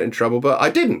 you're going to get in trouble. But I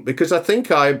didn't, because I think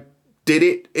I did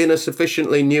it in a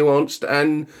sufficiently nuanced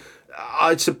and,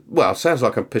 well, sounds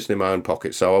like I'm pissing in my own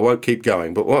pocket, so I won't keep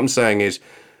going. But what I'm saying is,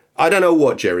 I don't know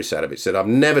what Jerry Sadowitz said. I've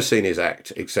never seen his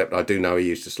act, except I do know he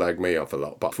used to slag me off a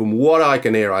lot. But from what I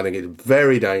can hear, I think it's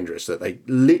very dangerous that they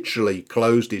literally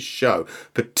closed his show,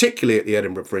 particularly at the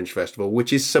Edinburgh Fringe Festival,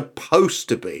 which is supposed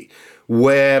to be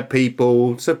where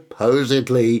people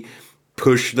supposedly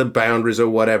push the boundaries or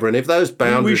whatever. And if those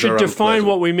boundaries we should are define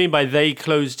what we mean by they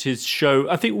closed his show.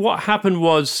 I think what happened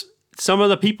was some of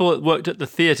the people that worked at the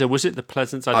theatre, was it the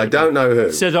Pleasance? I don't know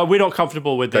who. Said, we're not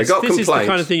comfortable with this. They got this complaints. Is the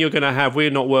kind of thing you're going to have.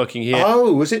 We're not working here.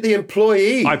 Oh, was it the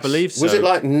employees? I believe so. Was it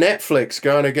like Netflix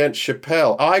going against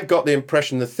Chappelle? I got the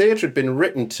impression the theatre had been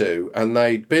written to and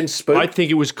they'd been spooked. I think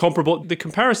it was comparable. The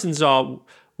comparisons are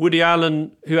Woody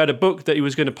Allen, who had a book that he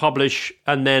was going to publish,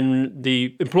 and then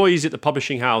the employees at the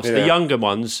publishing house, the younger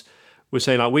ones, were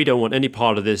saying, like, we don't want any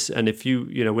part of this, and if you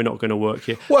know, we're not going to work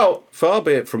here. Well, far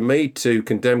be it from me to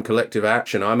condemn collective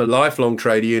action. I'm a lifelong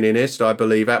trade unionist. I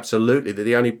believe absolutely that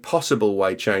the only possible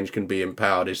way change can be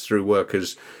empowered is through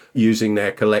workers using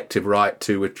their collective right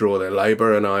to withdraw their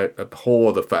labour, and I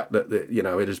abhor the fact that, you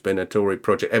know, it has been a Tory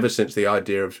project ever since the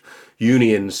idea of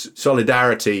unions,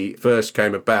 solidarity first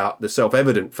came about, the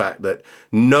self-evident fact that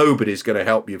nobody's going to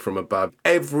help you from above.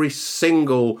 Every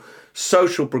single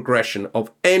social progression of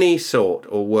any sort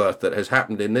or worth that has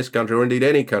happened in this country, or indeed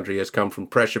any country, has come from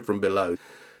pressure from below.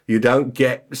 You don't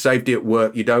get safety at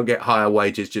work, you don't get higher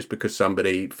wages just because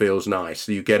somebody feels nice.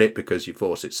 You get it because you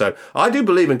force it. So I do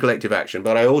believe in collective action,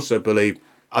 but I also believe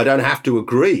I don't have to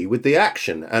agree with the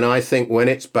action. And I think when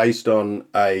it's based on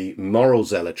a moral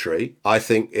zealotry, I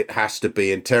think it has to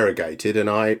be interrogated. And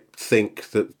I think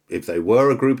that if they were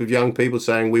a group of young people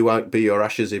saying, we won't be your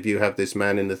ushers if you have this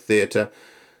man in the theatre,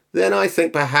 then I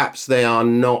think perhaps they are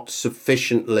not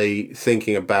sufficiently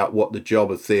thinking about what the job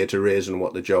of theatre is and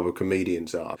what the job of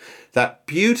comedians are. That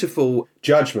beautiful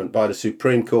judgment by the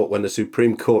Supreme Court, when the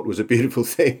Supreme Court was a beautiful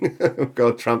thing.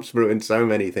 God, Trump's ruined so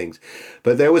many things.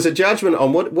 But there was a judgment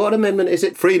on what amendment is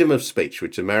it? Freedom of speech,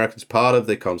 which America's part of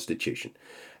the Constitution.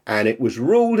 And it was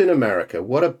ruled in America.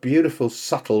 What a beautiful,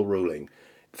 subtle ruling.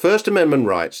 First Amendment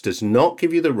rights does not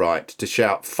give you the right to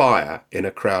shout fire in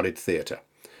a crowded theatre.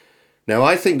 Now,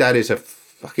 I think that is a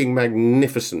fucking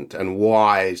magnificent and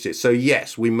wise. So,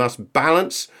 yes, we must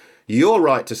balance your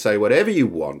right to say whatever you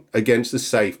want against the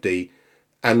safety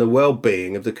and the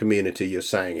well-being of the community you're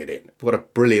saying it in. What a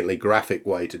brilliantly graphic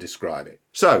way to describe it.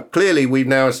 So, clearly, we've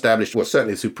now established, well,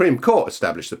 certainly the Supreme Court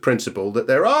established the principle that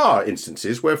there are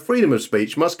instances where freedom of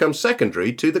speech must come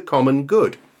secondary to the common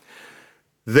good.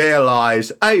 There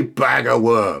lies a bag of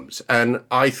worms. And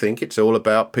I think it's all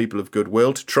about people of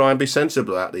goodwill to try and be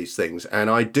sensible about these things. And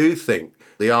I do think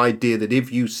the idea that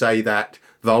if you say that,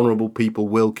 vulnerable people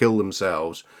will kill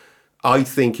themselves, I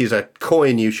think is a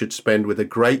coin you should spend with a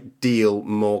great deal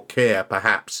more care,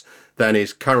 perhaps, than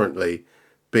is currently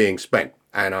being spent.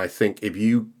 And I think if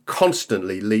you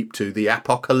constantly leap to the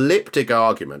apocalyptic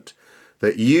argument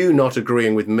that you not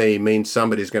agreeing with me means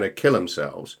somebody's going to kill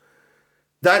themselves,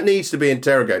 that needs to be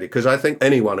interrogated, because I think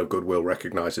anyone of goodwill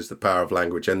recognises the power of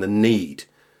language and the need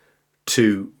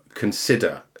to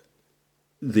consider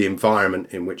the environment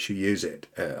in which you use it,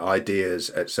 ideas,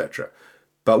 etc.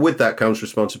 But with that comes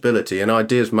responsibility, and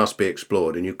ideas must be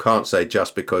explored, and you can't say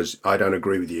just because I don't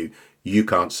agree with you, you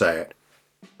can't say it.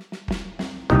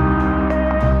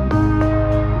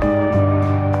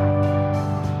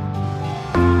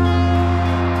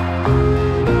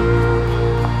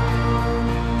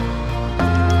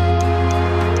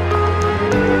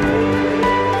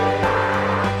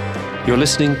 You're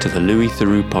listening to the Louis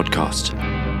Theroux podcast.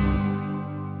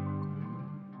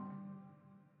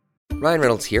 Ryan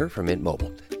Reynolds here from Mint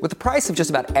Mobile. With the price of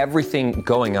just about everything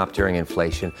going up during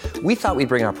inflation, we thought we'd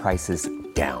bring our prices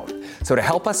down. So to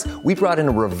help us, we brought in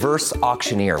a reverse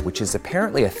auctioneer, which is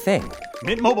apparently a thing.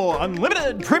 Mint Mobile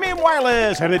Unlimited Premium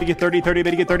Wireless. How to get 30, 30,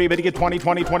 how to get 30, how to get 20,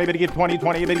 20, 20, how to get 20,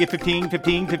 20, how to get 15,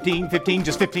 15, 15, 15,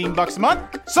 just $15 a month?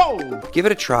 Sold! Give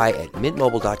it a try at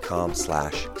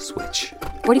mintmobile.com/switch.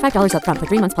 $45 up front for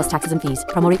 3 months plus taxes and fees.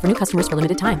 Promo rate for new customers for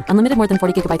limited time. Unlimited more than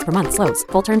 40 gigabytes per month. Slows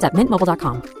full terms at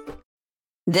mintmobile.com.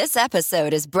 This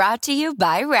episode is brought to you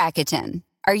by Rakuten.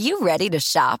 Are you ready to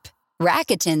shop?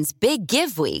 Rakuten's Big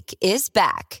Give Week is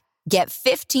back. Get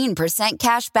 15%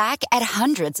 cash back at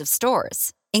hundreds of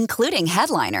stores, including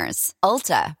headliners,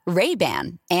 Ulta,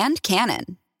 Ray-Ban, and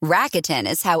Canon. Rakuten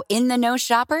is how in-the-know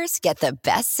shoppers get the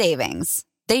best savings.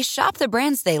 They shop the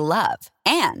brands they love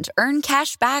and earn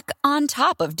cash back on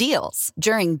top of deals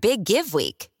during Big Give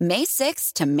Week, May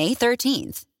 6th to May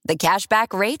 13th. The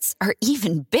cashback rates are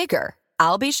even bigger.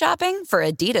 I'll be shopping for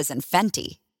Adidas and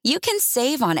Fenty. You can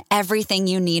save on everything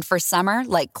you need for summer,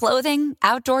 like clothing,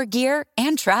 outdoor gear,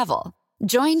 and travel.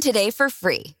 Join today for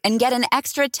free and get an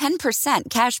extra 10%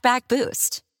 cashback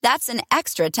boost. That's an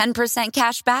extra 10%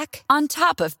 cashback on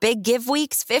top of Big Give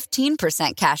Week's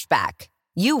 15% cashback.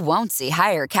 You won't see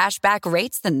higher cashback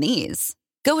rates than these.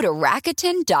 Go to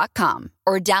Rakuten.com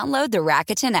or download the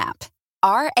Rakuten app.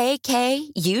 Rakuten.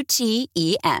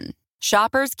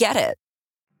 Shoppers get it.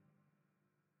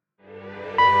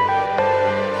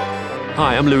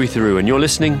 Hi, I'm Louis Theroux, and you're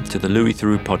listening to the Louis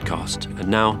Theroux podcast. And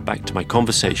now, back to my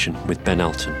conversation with Ben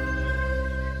Elton.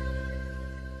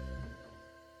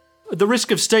 At the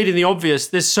risk of stating the obvious,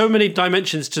 there's so many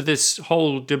dimensions to this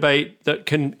whole debate that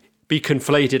can be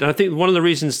conflated. And I think one of the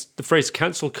reasons the phrase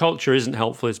cancel culture isn't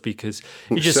helpful is because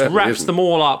it just wraps them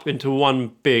all up into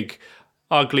one big,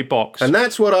 ugly box. And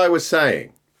that's what I was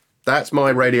saying. That's my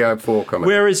Radio 4 comment.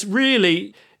 Whereas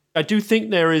really, I do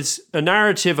think there is a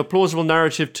narrative, a plausible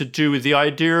narrative to do with the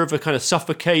idea of a kind of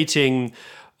suffocating,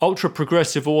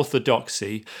 ultra-progressive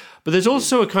orthodoxy. But there's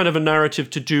also a kind of a narrative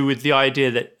to do with the idea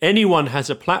that anyone has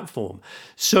a platform.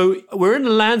 So we're in a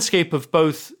landscape of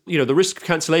both, the risk of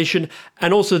cancellation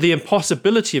and also the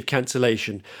impossibility of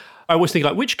cancellation. I always think,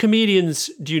 which comedians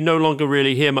do you no longer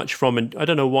really hear much from? And I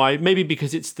don't know why. Maybe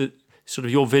because it's the sort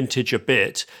of your vintage a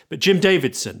bit, but Jim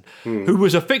Davidson, who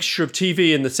was a fixture of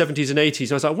TV in the 70s and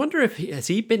 80s. I was like, I wonder if has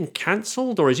he been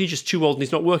cancelled or is he just too old and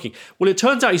he's not working? Well, it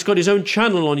turns out he's got his own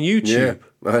channel on YouTube.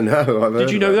 Yeah, I know.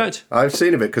 Did you know that? I've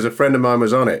seen of it because a friend of mine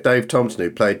was on it. Dave Thompson,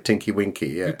 who played Tinky Winky.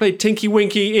 Yeah, he played Tinky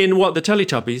Winky in what, the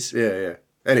Teletubbies? Yeah.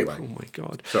 Anyway. Oh my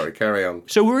God. Sorry, carry on.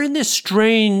 So we're in this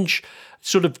strange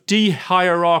sort of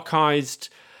de-hierarchized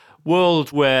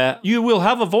world where you will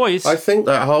have a voice. I think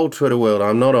that whole Twitter world,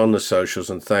 I'm not on the socials,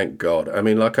 and thank God. I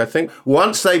mean, I think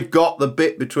once they've got the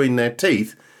bit between their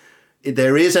teeth,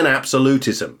 there is an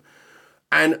absolutism.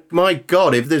 And my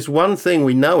God, if there's one thing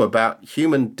we know about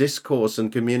human discourse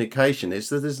and communication, is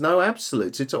that there's no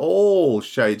absolutes. It's all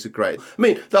shades of grey. I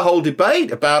mean, the whole debate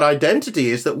about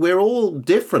identity is that we're all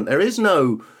different. There is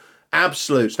no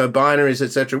absolutes, no binaries,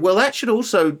 etc. Well, that should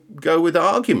also go with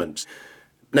arguments.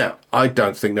 Now, I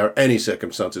don't think there are any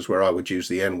circumstances where I would use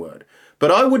the N-word,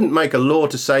 but I wouldn't make a law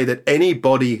to say that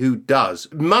anybody who does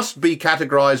must be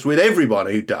categorised with everyone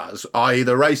who does, i.e.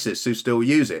 the racists who still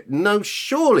use it. No,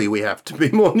 surely we have to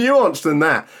be more nuanced than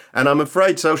that. And I'm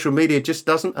afraid social media just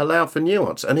doesn't allow for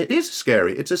nuance. And it is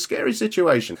scary. It's a scary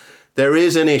situation. There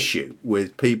is an issue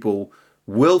with people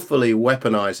willfully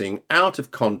weaponising out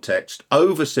of context,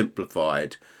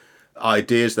 oversimplified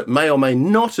ideas that may or may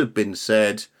not have been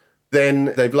said.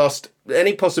 Then they've lost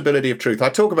any possibility of truth. I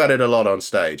talk about it a lot on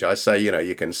stage. I say,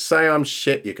 you can say I'm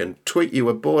shit, you can tweet you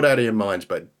were bored out of your minds,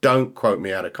 but don't quote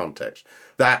me out of context.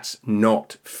 That's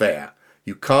not fair.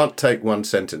 You can't take one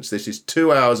sentence. This is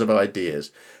 2 hours of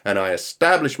ideas, and I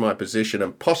establish my position,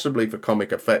 and possibly for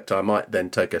comic effect, I might then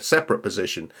take a separate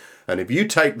position. And if you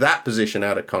take that position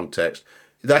out of context,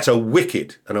 that's a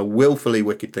wicked and a willfully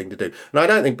wicked thing to do. And I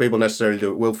don't think people necessarily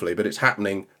do it willfully, but it's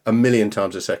happening a million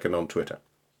times a second on Twitter.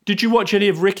 Did you watch any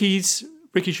of Ricky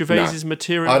Gervais's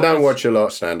material? I don't watch a lot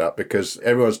of stand-up because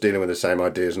everyone's dealing with the same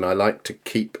ideas, and I like to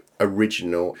keep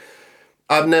original.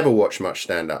 I've never watched much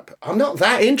stand-up. I'm not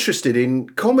that interested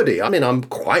in comedy. I mean, I'm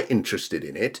quite interested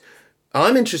in it.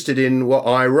 I'm interested in what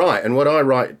I write, and what I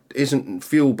write isn't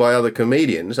fueled by other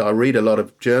comedians. I read a lot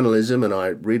of journalism and I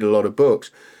read a lot of books.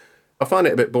 I find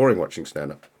it a bit boring watching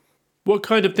stand-up. What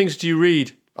kind of things do you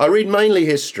read? I read mainly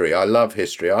history. I love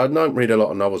history. I don't read a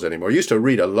lot of novels anymore. I used to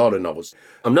read a lot of novels.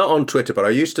 I'm not on Twitter, but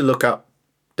I used to look up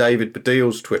David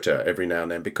Baddiel's Twitter every now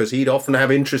and then because he'd often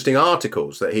have interesting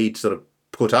articles that he'd sort of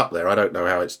put up there. I don't know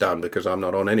how it's done because I'm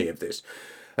not on any of this.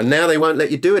 And now they won't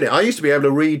let you do it. I used to be able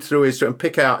to read through his and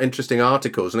pick out interesting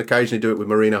articles and occasionally do it with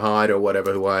Marina Hyde or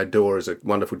whatever, who I adore as a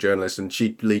wonderful journalist, and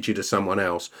she'd lead you to someone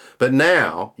else. But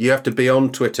now you have to be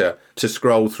on Twitter to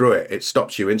scroll through it. It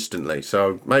stops you instantly.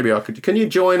 So maybe I could... Can you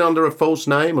join under a false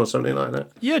name or something like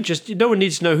that? Yeah, just no one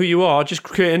needs to know who you are. Just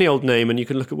create any old name and you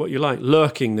can look at what you like.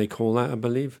 Lurking, they call that, I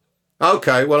believe.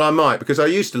 Okay, well, I might, because I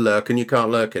used to lurk and you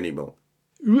can't lurk anymore.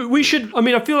 We should,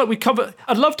 I feel like we cover,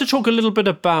 I'd love to talk a little bit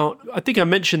about, I think I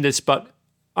mentioned this, but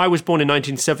I was born in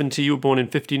 1970, you were born in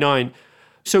 59.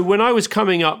 So when I was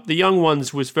coming up, The Young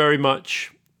Ones was very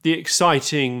much the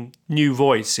exciting new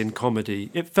voice in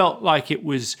comedy. It felt like it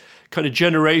was kind of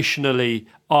generationally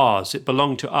ours. It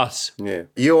belonged to us. Yeah.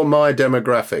 You're my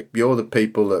demographic. You're the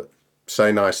people that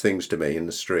say nice things to me in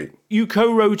the street. You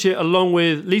co-wrote it along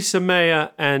with Lisa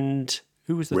Mayer and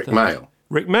who was the Rick third? Mayall.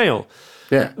 Rick Mayall.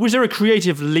 Yeah. Was there a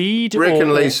creative lead? Rick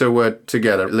and Lisa were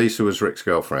together. Lisa was Rick's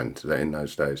girlfriend in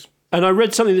those days. And I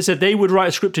read something that said they would write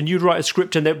a script and you'd write a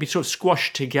script and they'd be sort of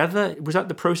squashed together. Was that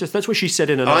the process? That's what she said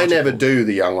in an article. I never do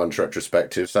the Young Ones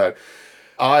retrospective, so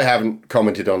I haven't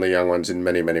commented on the Young Ones in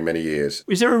many, many, many years.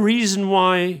 Is there a reason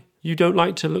why you don't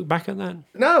like to look back at that?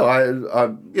 No, I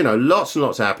lots and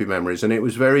lots of happy memories, and it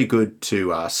was very good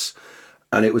to us,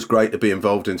 and it was great to be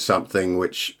involved in something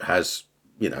which has,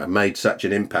 made such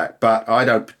an impact. But I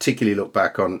don't particularly look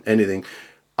back on anything.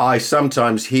 I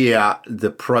sometimes hear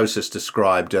the process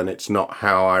described and it's not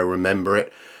how I remember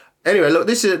it. Anyway, look,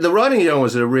 this is the writing of Young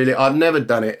Ones. I've never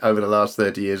done it over the last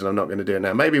 30 years and I'm not going to do it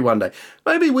now. Maybe one day.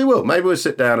 Maybe we will. Maybe we'll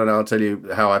sit down and I'll tell you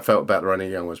how I felt about the writing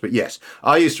of Young Ones. But yes,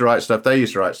 I used to write stuff, they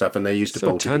used to write stuff, and they used to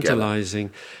bolt it together. So tantalising.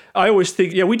 I always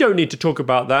think, we don't need to talk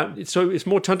about that. So it's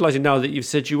more tantalising now that you've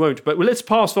said you won't. But let's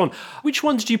pass on. Which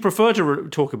ones do you prefer to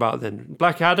talk about then?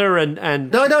 Blackadder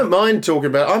and... No, I don't mind talking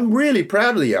about it. I'm really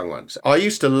proud of the Young Ones. I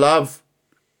used to love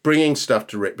bringing stuff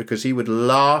to Rick because he would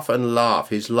laugh and laugh.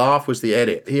 His laugh was the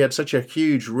edit. He had such a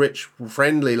huge, rich,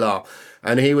 friendly laugh,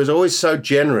 and he was always so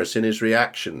generous in his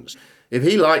reactions. If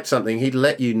he liked something, he'd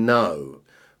let you know.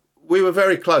 We were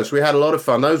very close. We had a lot of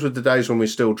fun. Those were the days when we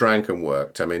still drank and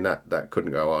worked. That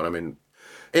couldn't go on. In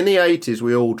the 80s,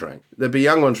 we all drank. There'd be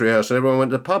Young Ones rehearsal, and everyone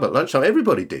went to the pub at lunchtime.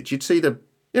 Everybody did. You'd see the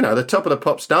top of the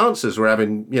pops dancers were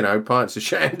having, pints of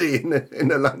shandy in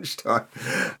the lunchtime.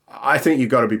 I think you've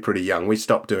got to be pretty young. We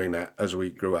stopped doing that as we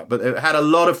grew up. But it had a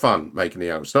lot of fun making the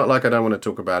Young Ones. It's not like I don't want to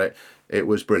talk about it. It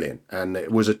was brilliant. And it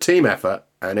was a team effort,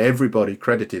 and everybody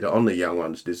credited on the Young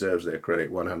Ones deserves their credit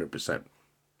 100%.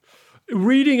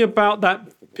 Reading about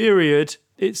that period,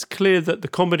 it's clear that the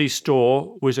Comedy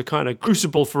Store was a kind of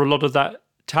crucible for a lot of that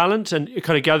talent and a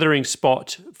kind of gathering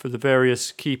spot for the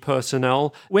various key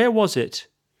personnel. Where was it?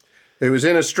 It was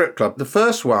in a strip club. The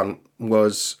first one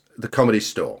was the Comedy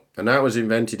Store, and that was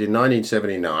invented in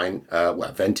 1979.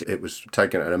 It was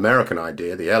taken an American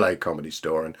idea, the LA Comedy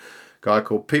Store, and a guy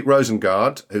called Pete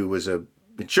Rosengard, who was a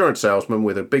insurance salesman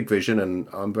with a big vision, and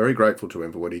I'm very grateful to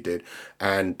him for what he did.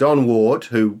 And Don Ward,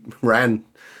 who ran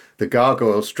the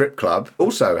Gargoyle Strip Club,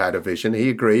 also had a vision. He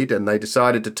agreed, and they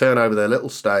decided to turn over their little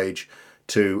stage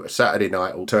to a Saturday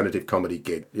night alternative comedy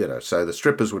gig. So the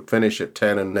strippers would finish at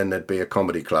 10 and then there'd be a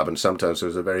comedy club, and sometimes there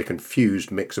was a very confused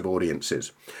mix of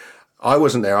audiences. I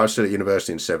wasn't there. I was still at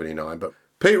university in 79, but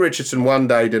Pete Richardson one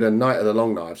day did a Night of the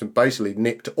Long Knives and basically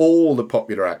nicked all the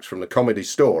popular acts from the Comedy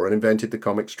Store and invented the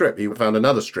comic strip. He found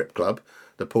another strip club,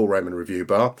 the Paul Raymond Review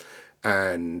Bar,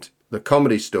 and the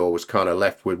Comedy Store was kind of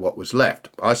left with what was left.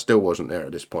 I still wasn't there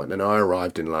at this point, and I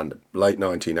arrived in London, late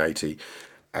 1980,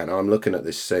 and I'm looking at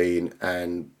this scene,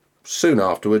 and soon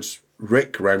afterwards,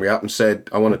 Rick rang me up and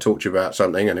said, I want to talk to you about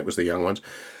something, and it was the Young Ones.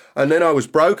 And then I was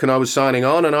broke, and I was signing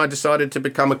on, and I decided to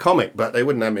become a comic, but they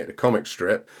wouldn't have me at the comic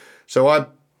strip. So I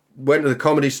went to the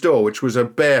Comedy Store, which was a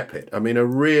bear pit. I mean, a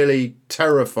really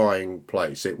terrifying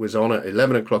place. It was on at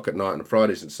 11 o'clock at night on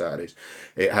Fridays and Saturdays.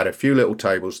 It had a few little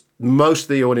tables. Most of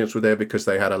the audience were there because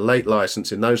they had a late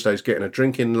license. In those days, getting a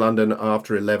drink in London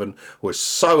after 11 was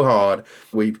so hard.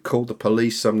 We called the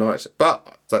police some nights.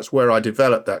 But that's where I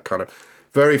developed that kind of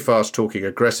very fast-talking,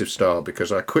 aggressive style,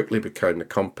 because I quickly became the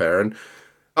compere, and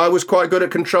I was quite good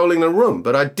at controlling the room,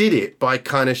 but I did it by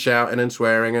kind of shouting and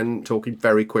swearing and talking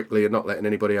very quickly and not letting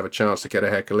anybody have a chance to get a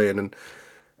heckle in. And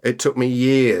it took me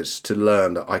years to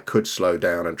learn that I could slow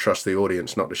down and trust the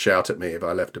audience not to shout at me if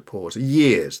I left a pause.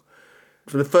 Years.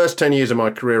 For the first 10 years of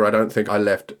my career, I don't think I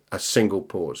left a single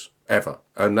pause, ever.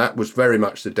 And that was very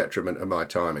much the detriment of my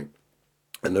timing.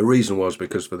 And the reason was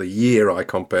because for the year I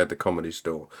compared the Comedy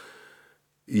Store,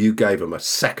 you gave them a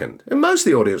second. And most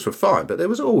of the audience were fine, but there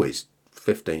was always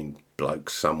 15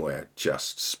 blokes somewhere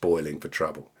just spoiling for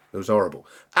trouble. It was horrible.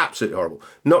 Absolutely horrible.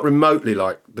 Not remotely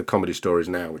like the Comedy Store is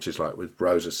now, which is like with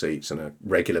rows of seats and a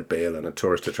regular bill and a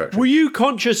tourist attraction. Were you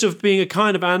conscious of being a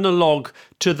kind of analogue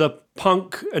to the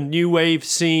punk and new wave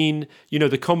scene, you know,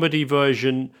 the comedy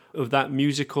version of that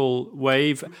musical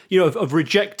wave, you know, of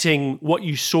rejecting what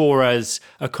you saw as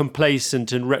a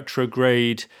complacent and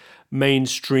retrograde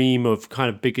mainstream of kind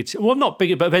of bigots, well, not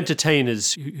bigot, but of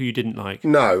entertainers who you didn't like?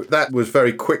 No, that was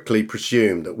very quickly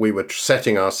presumed that we were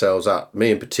setting ourselves up,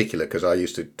 me in particular, because I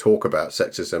used to talk about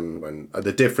sexism and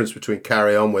the difference between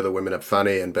Carry On, where the women are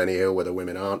funny, and Benny Hill, where the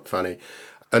women aren't funny.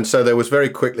 And so there was very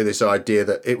quickly this idea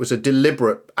that it was a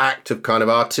deliberate act of kind of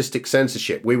artistic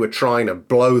censorship. We were trying to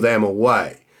blow them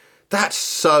away. That's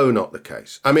so not the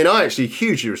case. I mean, I actually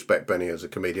hugely respect Benny as a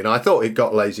comedian. I thought he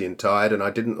got lazy and tired, and I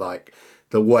didn't like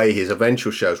the way his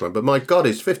eventual shows went. But my God,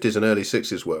 his 50s and early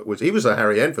 60s work was, he was a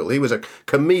Harry Enfield. He was a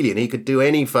comedian. He could do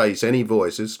any face, any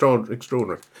voice. It's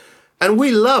extraordinary. And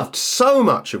we loved so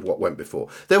much of what went before.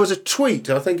 There was a tweet,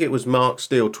 I think it was Mark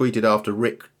Steele tweeted after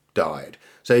Rick died.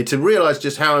 So to realise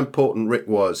just how important Rick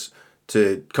was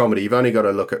to comedy, you've only got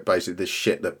to look at basically this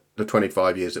shit that the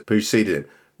 25 years that preceded him.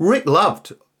 Rick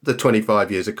loved the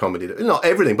 25 years of comedy. Not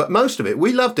everything, but most of it.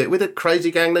 We loved it with the Crazy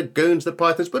Gang, the Goons, the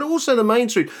Pythons, but also the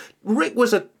mainstream. Rick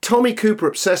was a Tommy Cooper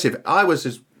obsessive. I was,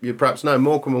 as you perhaps know,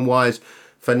 Morecambe and Wise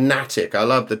fanatic. I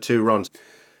loved the two Rons.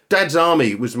 Dad's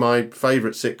Army was my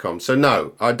favourite sitcom. So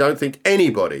no, I don't think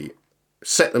anybody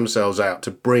set themselves out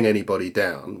to bring anybody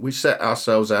down. We set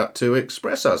ourselves out to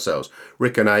express ourselves.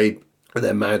 Rick and Abe,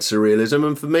 their mad surrealism,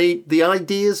 and for me, the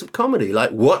ideas of comedy, like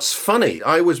what's funny?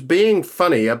 I was being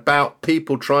funny about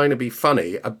people trying to be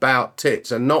funny about tits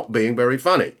and not being very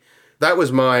funny. That was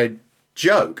my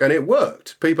joke, and it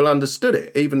worked. People understood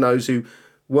it, even those who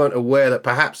weren't aware that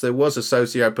perhaps there was a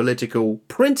socio-political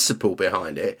principle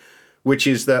behind it, which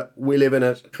is that we live in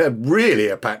really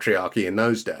a patriarchy in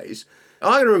those days.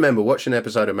 I can remember watching an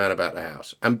episode of Man About the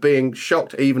House and being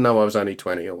shocked, even though I was only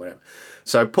 20 or whatever.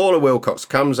 So Paula Wilcox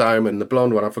comes home, and the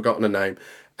blonde one, I've forgotten her name,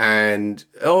 and,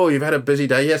 oh, you've had a busy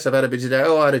day? Yes, I've had a busy day.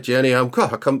 Oh, I had a journey home.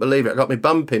 God, I couldn't believe it. I got my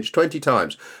bum pinched 20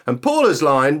 times. And Paula's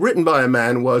line, written by a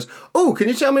man, was, oh, can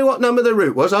you tell me what number the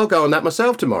route was? I'll go on that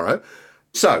myself tomorrow.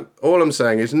 So, all I'm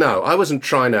saying is, no, I wasn't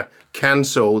trying to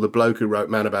cancel the bloke who wrote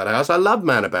Man About the House. I love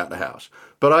Man About the House.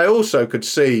 But I also could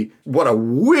see what a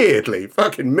weirdly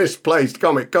fucking misplaced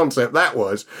comic concept that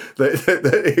was,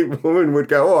 that a woman would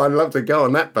go, oh, I'd love to go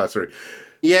on that bussery.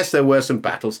 Yes, there were some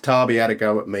battles. Tarby had a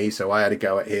go at me, so I had a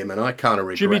go at him, and I kind of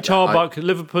regret Jimmy that. Tarbuck,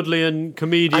 Liverpudlian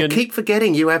comedian. I keep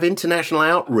forgetting you have international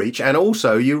outreach, and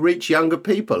also you reach younger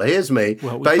people. Here's me.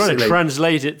 Well, we're trying to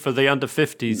translate it for the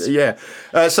under-50s.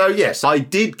 Yeah. So, yes, I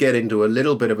did get into a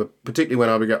little bit of a, particularly when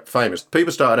I got famous,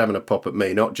 people started having a pop at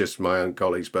me, not just my own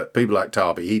colleagues, but people like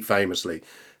Tarby. He famously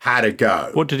had a go.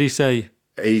 What did he say?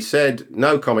 He said,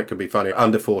 no comic can be funny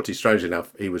under 40. Strangely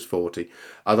enough, he was 40.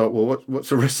 I thought, well, what's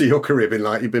the rest of your career been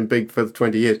like? You've been big for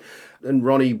 20 years. And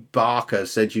Ronnie Barker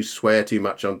said you swear too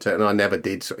much on and I never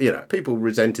did. So, you know, people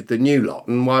resented the new lot,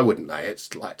 and why wouldn't they?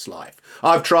 It's life.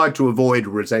 I've tried to avoid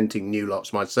resenting new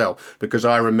lots myself because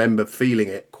I remember feeling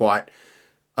it quite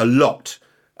a lot.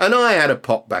 And I had a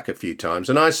pop back a few times,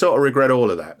 and I sort of regret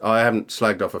all of that. I haven't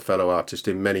slagged off a fellow artist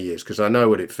in many years because I know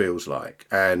what it feels like.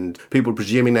 And people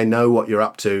presuming they know what you're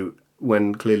up to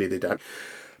when clearly they don't.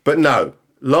 But no,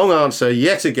 long answer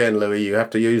yet again, Louis. You have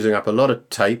to using up a lot of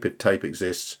tape if tape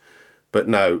exists. But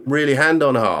no, really hand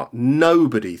on heart,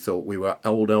 nobody thought we were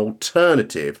an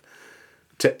alternative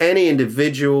to any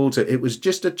individual. It was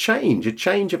just a change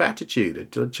of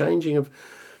attitude, a changing of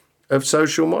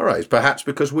social mores, perhaps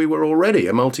because we were already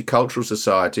a multicultural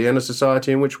society and a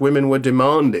society in which women were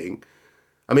demanding.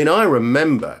 I mean, I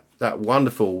remember that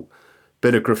wonderful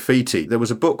bit of graffiti. There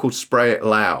was a book called Spray It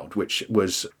Loud, which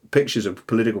was pictures of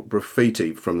political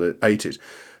graffiti from the 80s.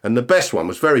 And the best one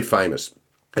was very famous.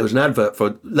 It was an advert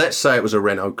for, let's say it was a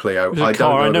Renault Clio.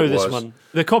 I know this one.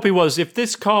 The copy was, if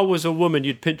this car was a woman,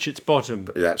 you'd pinch its bottom.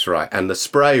 That's right. And the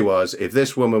spray was, if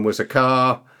this woman was a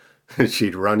car,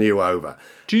 she'd run you over.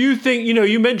 Do you think,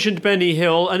 you mentioned Benny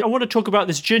Hill, and I want to talk about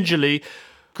this gingerly,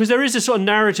 because there is a sort of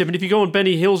narrative, and if you go on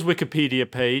Benny Hill's Wikipedia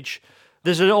page,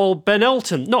 there's an old Ben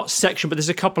Elton, not section, but there's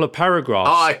a couple of paragraphs.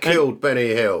 I killed Benny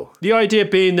Hill. The idea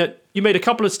being that you made a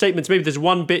couple of statements, maybe there's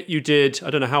one bit you did, I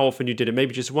don't know how often you did it,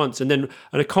 maybe just once, and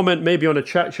a comment maybe on a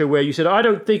chat show where you said, I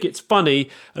don't think it's funny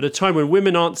at a time when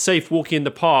women aren't safe walking in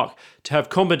the park to have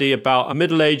comedy about a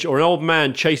middle-aged or an old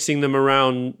man chasing them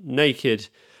around naked.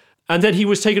 And then he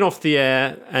was taken off the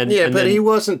air. But he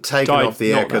wasn't taken off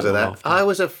the air because of that. After. I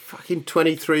was a fucking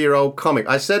 23-year-old comic.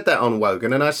 I said that on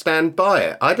Wogan and I stand by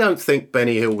it. I don't think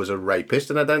Benny Hill was a rapist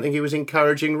and I don't think he was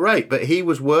encouraging rape, but he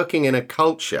was working in a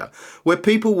culture where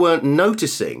people weren't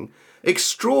noticing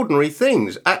extraordinary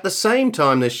things. At the same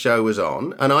time this show was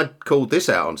on, and I called this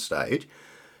out on stage,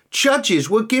 judges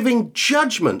were giving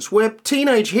judgments where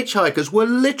teenage hitchhikers were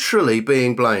literally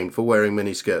being blamed for wearing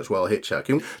miniskirts while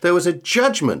hitchhiking. There was a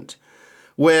judgment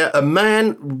where a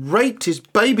man raped his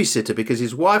babysitter because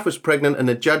his wife was pregnant, and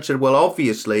the judge said, well,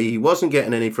 obviously he wasn't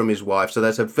getting any from his wife, so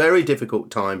that's a very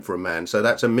difficult time for a man, so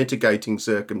that's a mitigating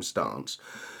circumstance.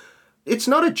 It's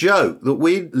not a joke that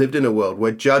we lived in a world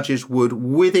where judges would,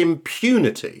 with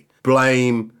impunity,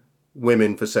 blame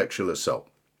women for sexual assault.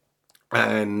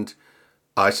 And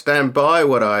I stand by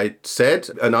what I said,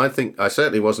 and I think I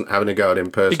certainly wasn't having a go at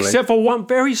him personally. Except for one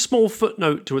very small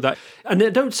footnote to that.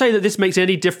 And don't say that this makes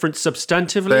any difference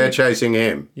substantively. They're chasing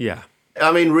him. Yeah.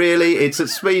 I mean, really, it's a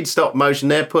speed stop motion.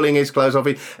 They're pulling his clothes off.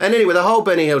 And anyway, the whole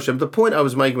Benny Hill show, the point I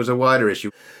was making was a wider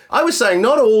issue. I was saying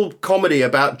not all comedy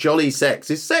about jolly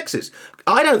sex is sexist.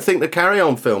 I don't think the Carry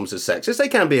On films are sexist. They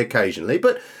can be occasionally,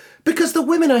 but because the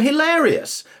women are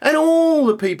hilarious and all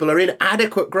the people are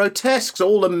inadequate grotesques.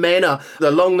 All the men are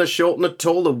the long, the short and the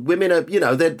tall. The women are,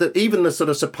 even the sort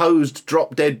of supposed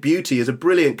drop-dead beauty is a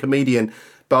brilliant comedian,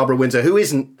 Barbara Windsor, who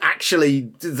isn't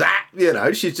actually that,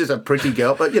 she's just a pretty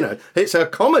girl, but, it's her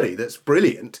comedy that's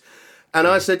brilliant. And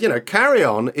I said, Carry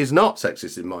On is not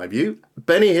sexist in my view.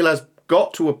 Benny Hill has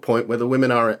got to a point where the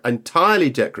women are entirely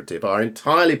decorative, are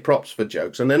entirely props for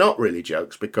jokes, and they're not really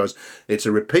jokes because it's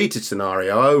a repeated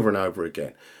scenario over and over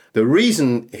again. The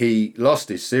reason he lost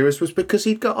his series was because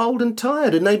he'd got old and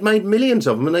tired, and they'd made millions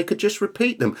of them and they could just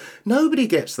repeat them. Nobody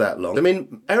gets that long. I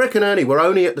mean, Eric and Ernie were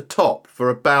only at the top for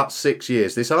about 6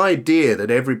 years. This idea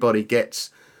that everybody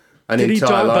gets an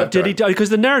entire life. But did he die? Because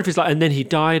the narrative is and then he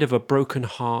died of a broken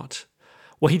heart.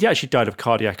 Well, he actually died of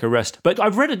cardiac arrest. But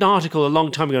I've read an article a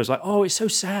long time ago. I was like, it's so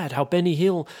sad how Benny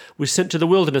Hill was sent to the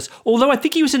wilderness. Although I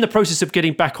think he was in the process of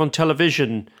getting back on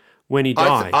television when he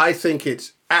died. I think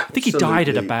it's absolutely... I think he died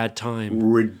at a bad time.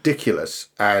 Ridiculous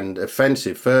and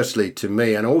offensive, firstly, to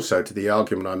me and also to the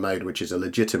argument I made, which is a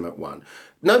legitimate one.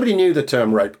 Nobody knew the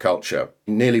term rape culture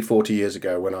nearly 40 years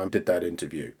ago when I did that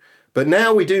interview. But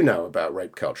now we do know about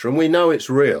rape culture, and we know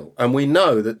it's real. And we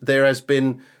know that there has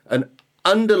been an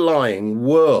underlying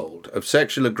world of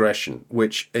sexual aggression,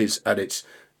 which is at its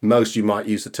most, you might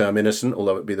use the term innocent,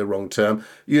 although it'd be the wrong term.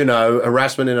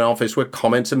 Harassment in an office where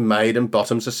comments are made and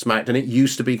bottoms are smacked, and it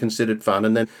used to be considered fun,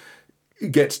 and then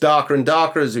it gets darker and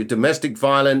darker as domestic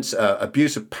violence,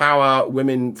 abuse of power,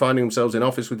 women finding themselves in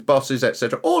office with bosses,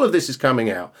 etc. All of this is coming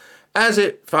out, as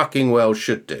it fucking well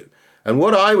should do. And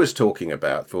what I was talking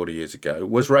about 40 years ago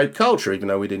was rape culture, even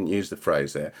though we didn't use the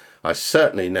phrase there. I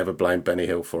certainly never blamed Benny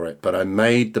Hill for it, but I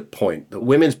made the point that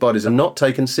women's bodies are not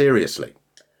taken seriously.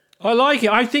 I like it.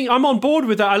 I think I'm on board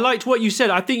with that. I liked what you said.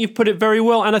 I think you've put it very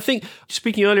well. And I think,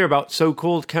 speaking earlier about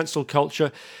so-called cancel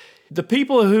culture, the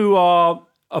people who are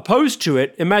opposed to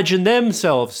it imagine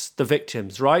themselves the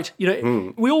victims, right?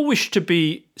 We all wish to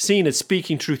be seen as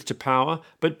speaking truth to power,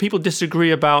 but people disagree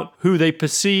about who they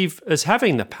perceive as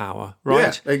having the power,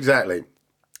 right? Yeah, exactly.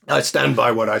 I stand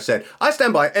by what I said. I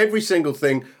stand by every single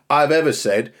thing I've ever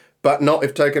said, but not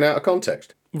if taken out of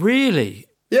context. Really?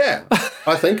 Yeah.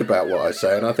 I think about what I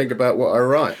say and I think about what I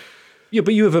write. Yeah,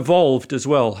 but you have evolved as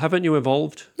well. Haven't you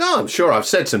evolved? No, I'm sure I've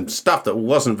said some stuff that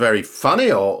wasn't very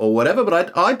funny or whatever,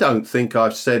 but I don't think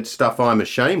I've said stuff I'm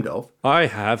ashamed of. I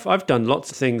have. I've done lots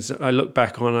of things that I look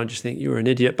back on and I just think you were an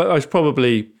idiot, but I was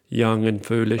probably young and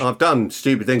foolish. I've done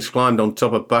stupid things, climbed on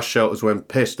top of bus shelters when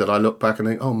pissed, that I look back and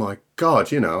think, oh my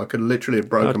God, I could literally have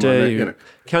broken my neck.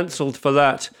 Cancelled for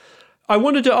that. I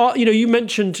wanted to, you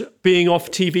mentioned being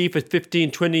off TV for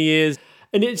 15, 20 years,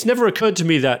 and it's never occurred to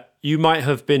me that you might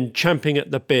have been champing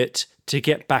at the bit to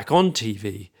get back on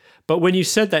TV. But when you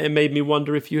said that, it made me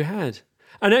wonder if you had.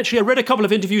 And actually, I read a couple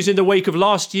of interviews in the wake of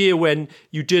last year when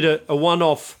you did a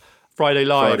one-off Friday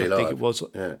Live, I think it was,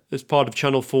 as part of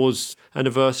Channel 4's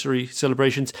anniversary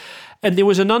celebrations. And there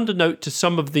was an undernote to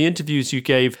some of the interviews you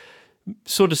gave,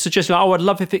 sort of suggesting, I'd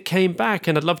love if it came back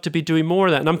and I'd love to be doing more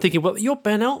of that. And I'm thinking, well, you're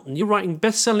Ben Elton. You're writing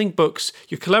best-selling books.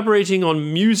 You're collaborating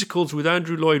on musicals with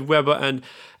Andrew Lloyd Webber, and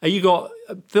you got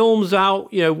films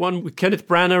out, one with Kenneth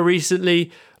Branagh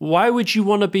recently. Why would you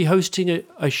want to be hosting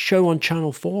a show on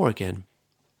Channel 4 again?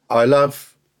 I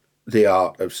love the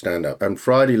art of stand-up, and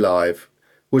Friday Live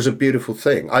was a beautiful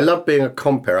thing. I love being a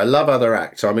compere. I love other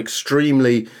acts. I'm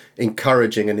extremely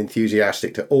encouraging and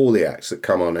enthusiastic to all the acts that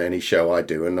come on any show I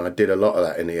do, and I did a lot of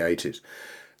that in the 80s.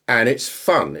 And it's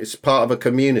fun. It's part of a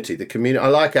community. I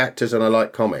like actors and I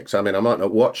like comics. I mean, I might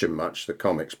not watch them much, the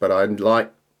comics, but I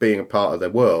like being a part of their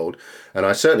world, and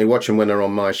I certainly watch them when they're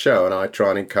on my show, and I try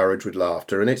and encourage with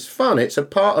laughter, and it's fun. It's a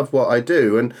part of what I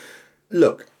do. And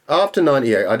look, after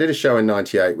 98, I did a show in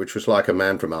 98, which was like a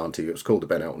Man from Auntie. It was called The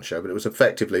Ben Elton Show, but it was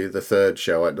effectively the third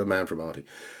show at The Man from Auntie.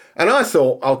 And I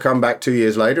thought, I'll come back 2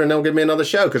 years later and they'll give me another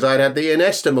show, because I'd had the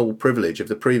inestimable privilege of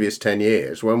the previous 10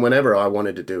 years when whenever I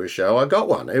wanted to do a show, I got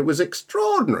one. It was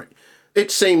extraordinary.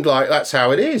 It seemed like that's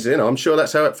how it is. I'm sure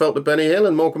that's how it felt to Benny Hill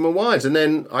and Morecambe and Wise. And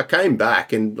then I came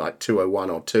back in like 2001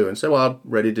 or 2 and said, well, I'm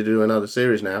ready to do another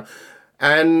series now.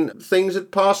 And things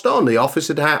had passed on. The Office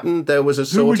had happened. There was a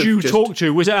sort of... Who would you talk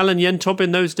to? Was it Alan Yentop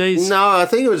in those days? No, I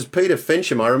think it was Peter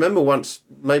Fincham. I remember once,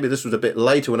 maybe this was a bit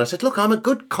later, when I said, look, I'm a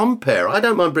good compere. I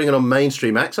don't mind bringing on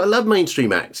mainstream acts. I love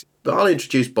mainstream acts. I'll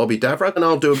introduce Bobby Davro and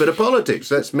I'll do a bit of politics.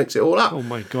 Let's mix it all up. Oh,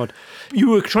 my God. You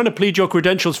were trying to plead your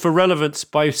credentials for relevance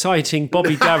by citing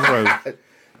Bobby Davro.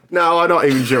 No, I'm not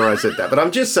even sure I said that. But I'm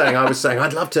just saying, I was saying,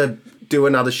 I'd love to do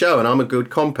another show, and I'm a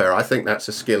good compere. I think that's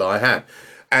a skill I have.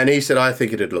 And he said, I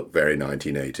think it'd look very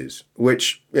 1980s,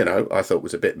 which, I thought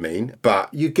was a bit mean.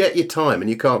 But you get your time and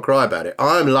you can't cry about it.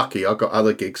 I'm lucky I've got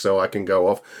other gigs so I can go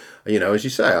off. As you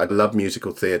say, I love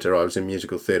musical theatre. I was in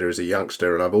musical theatre as a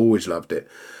youngster and I've always loved it.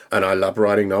 And I love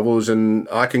writing novels, and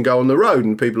I can go on the road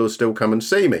and people will still come and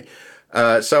see me.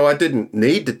 So I didn't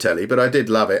need the telly, but I did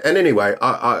love it. And anyway,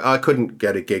 I couldn't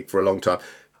get a gig for a long time.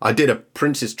 I did a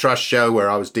Prince's Trust show where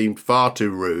I was deemed far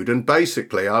too rude, and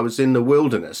basically I was in the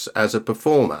wilderness as a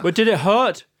performer. But did it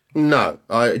hurt? No,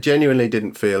 I genuinely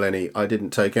didn't feel I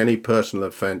didn't take any personal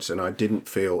offence, and I didn't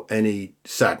feel any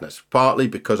sadness, partly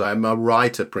because I'm a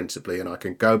writer principally and I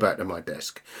can go back to my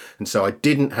desk. And so I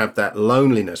didn't have that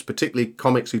loneliness, particularly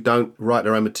comics who don't write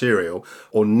their own material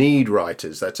or need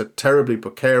writers. That's a terribly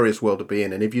precarious world to be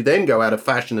in. And if you then go out of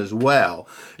fashion as well,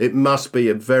 it must be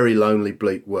a very lonely,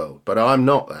 bleak world. But I'm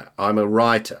not that. I'm a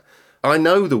writer. I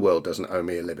know the world doesn't owe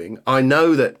me a living. I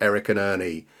know that Eric and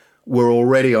Ernie were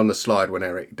already on the slide when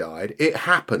Eric died. It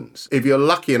happens. If you're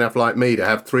lucky enough like me to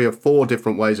have 3 or 4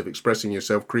 different ways of expressing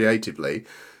yourself creatively,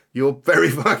 you're very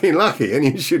fucking lucky, and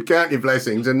you should count your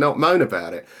blessings and not moan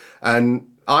about it. And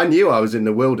I knew I was in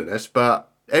the wilderness,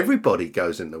 but everybody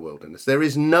goes in the wilderness. There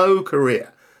is no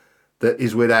career that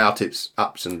is without its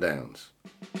ups and downs.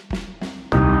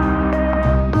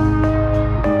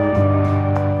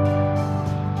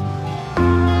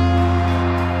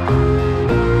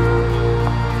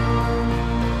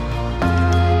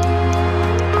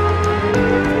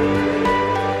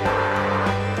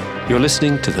 You're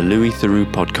listening to the Louis Theroux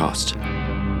podcast.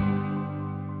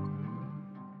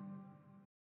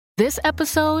 This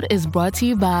episode is brought to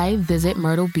you by Visit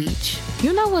Myrtle Beach.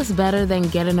 You know what's better than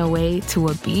getting away to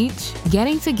a beach?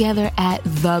 Getting together at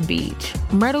the beach.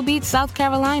 Myrtle Beach, South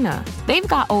Carolina. They've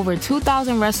got over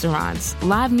 2,000 restaurants,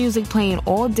 live music playing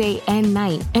all day and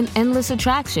night, and endless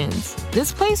attractions.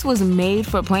 This place was made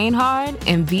for playing hard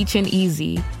and beaching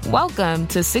easy. Welcome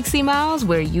to 60 miles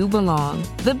where you belong.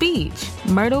 The beach.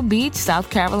 Myrtle Beach, South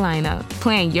Carolina.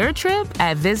 Plan your trip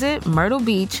at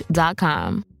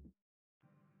visitmyrtlebeach.com.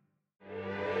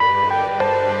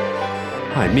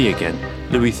 Hi, me again,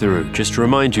 Louis Theroux. Just to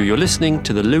remind you, you're listening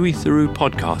to the Louis Theroux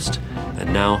podcast.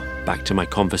 And now, back to my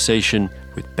conversation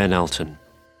with Ben Elton.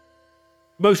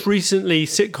 Most recently,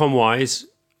 sitcom-wise,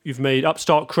 you've made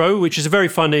Upstart Crow, which is a very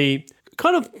funny,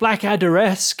 kind of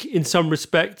Blackadder-esque in some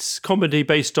respects, comedy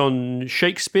based on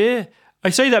Shakespeare.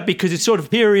 I say that because it's sort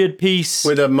of period piece.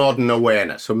 With a modern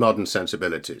awareness, or modern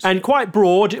sensibilities. And quite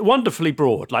broad, wonderfully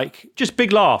broad, like just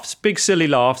big laughs, big silly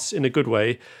laughs in a good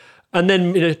way. And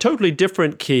then in a totally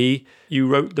different key, you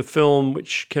wrote the film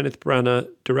which Kenneth Branagh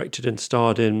directed and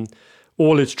starred in,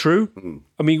 All Is True.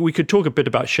 I mean, we could talk a bit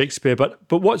about Shakespeare, but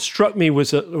what struck me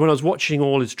was that when I was watching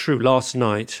All Is True last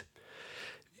night,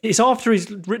 it's after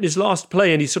he's written his last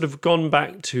play and he's sort of gone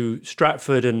back to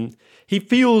Stratford, and he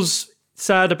feels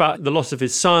sad about the loss of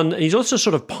his son. And he's also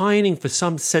sort of pining for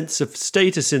some sense of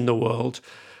status in the world.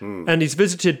 And he's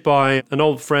visited by an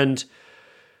old friend.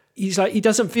 He's like, he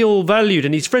doesn't feel valued.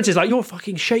 And his friend says, like, you're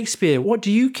fucking Shakespeare. What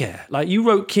do you care? Like, you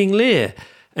wrote King Lear.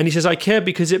 And he says, I care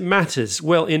because it matters.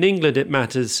 Well, in England, it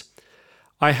matters.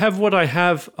 I have what I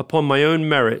have upon my own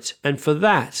merit, and for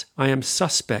that I am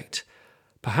suspect.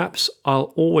 Perhaps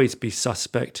I'll always be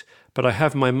suspect, but I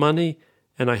have my money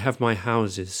and I have my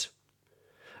houses.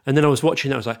 And then I was watching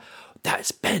that, I was like,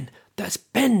 that's Ben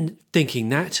thinking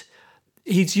that.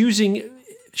 He's using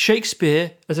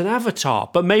Shakespeare as an avatar,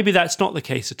 but maybe that's not the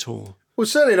case at all. Well,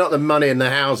 certainly not the money and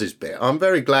the houses bit. I'm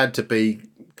very glad to be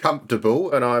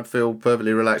comfortable, and I feel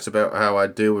perfectly relaxed about how I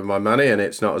deal with my money, and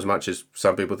it's not as much as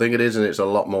some people think it is, and it's a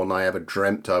lot more than I ever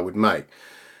dreamt I would make.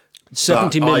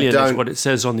 70 million is what it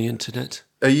says on the internet.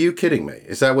 Are you kidding me?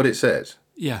 Is that what it says?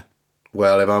 Yeah.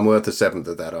 Well, if I'm worth a seventh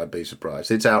of that, I'd be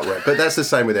surprised. It's outright. But that's the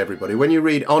same with everybody. When you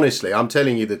read, honestly, I'm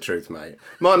telling you the truth, mate.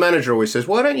 My manager always says,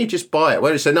 why don't you just buy it?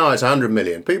 Well, he said, no, it's 100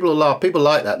 million. People will laugh. People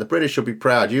like that. The British should be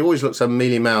proud. You always look so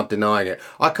mealy-mouthed denying it.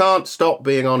 I can't stop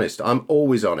being honest. I'm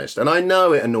always honest. And I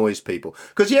know it annoys people.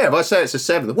 Because, yeah, if I say it's a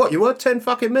seventh, what, you're worth 10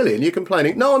 fucking million? You're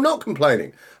complaining? No, I'm not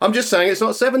complaining. I'm just saying it's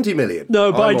not 70 million.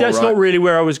 No, but that's not really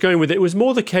where I was going with it. It was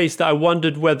more the case that I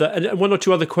wondered whether, and one or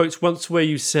two other quotes once where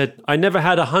you said, I never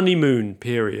had a honeymoon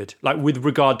period, like with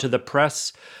regard to the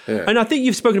press. Yeah. And I think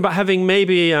you've spoken about having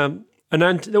maybe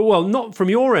not from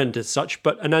your end as such,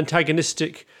 but an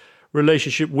antagonistic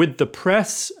relationship with the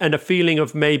press and a feeling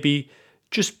of maybe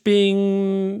just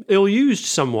being ill-used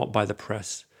somewhat by the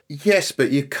press. Yes,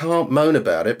 but you can't moan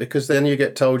about it because then you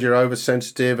get told you're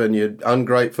oversensitive and you're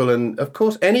ungrateful. And, of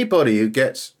course, anybody who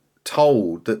gets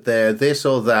told that they're this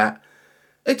or that,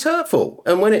 it's hurtful.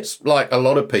 And when it's like a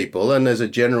lot of people and there's a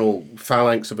general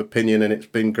phalanx of opinion and it's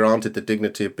been granted the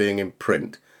dignity of being in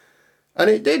print, and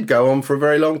it did go on for a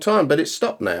very long time, but it's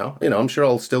stopped now. You know, I'm sure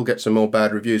I'll still get some more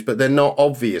bad reviews, but they're not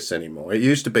obvious anymore. It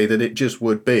used to be that it just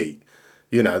would be,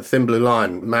 you know, Thin Blue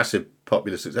Line, massive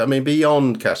popular success. I mean,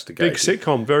 beyond castigated. Big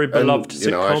sitcom, very beloved sitcom.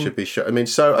 You know, I should be shot. I mean,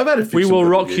 so I've had a few. We Will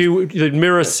Rock You. The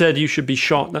Mirror said you should be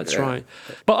shot. That's right.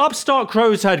 But Upstart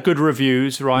Crows had good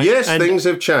reviews, right? Yes, things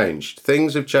have changed.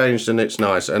 Things have changed, and it's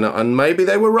nice. And maybe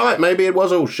they were right. Maybe it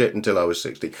was all shit until I was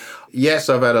 60. Yes,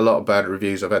 I've had a lot of bad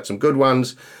reviews. I've had some good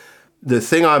ones. The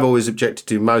thing I've always objected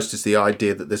to most is the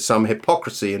idea that there's some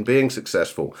hypocrisy in being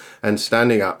successful and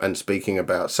standing up and speaking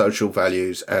about social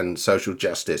values and social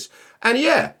justice. And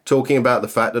yeah, talking about the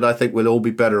fact that I think we'll all be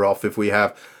better off if we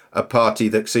have a party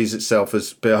that sees itself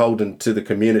as beholden to the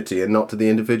community and not to the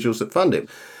individuals that fund it.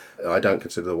 I don't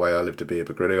consider the way I live to be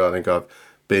hypocritical. I think I've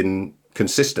been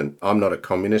consistent. I'm not a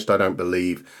communist. I don't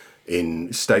believe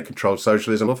in state-controlled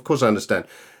socialism. Of course, I understand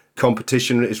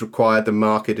competition is required, the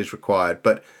market is required,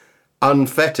 but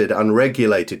unfettered,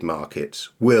 unregulated markets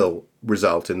will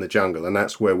result in the jungle, and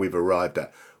that's where we've arrived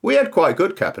at. We had quite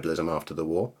good capitalism after the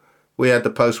war. We had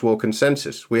the post-war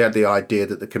consensus. We had the idea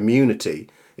that the community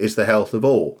is the health of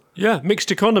all. Yeah, mixed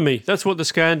economy. That's what the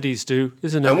Scandis do,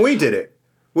 isn't it? And we did it.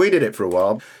 We did it for a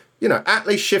while. You know,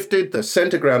 Attlee shifted the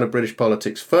centre ground of British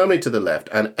politics firmly to the left,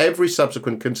 and every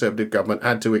subsequent Conservative government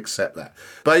had to accept that.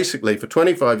 Basically, for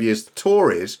 25 years, the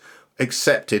Tories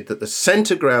accepted that the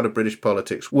centre ground of British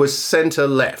politics was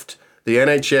centre-left. The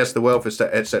NHS, the welfare state,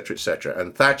 etc., etc.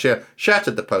 And Thatcher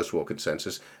shattered the post-war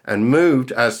consensus and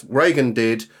moved, as Reagan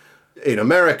did in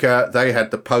America. They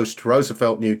had the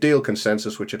post-Roosevelt New Deal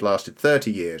consensus, which had lasted 30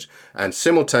 years. And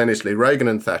simultaneously, Reagan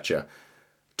and Thatcher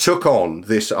took on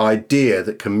this idea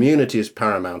that community is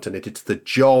paramount and it's the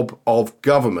job of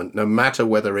government, no matter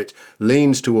whether it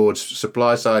leans towards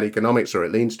supply-side economics or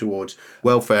it leans towards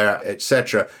welfare,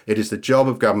 etc. It is the job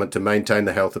of government to maintain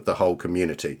the health of the whole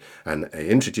community. And they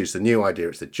introduced the new idea.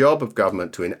 It's the job of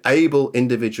government to enable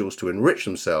individuals to enrich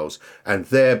themselves, and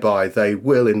thereby they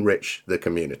will enrich the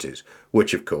communities,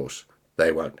 which, of course,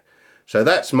 they won't. So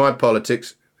that's my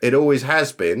politics. It always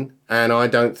has been, and I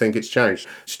don't think it's changed.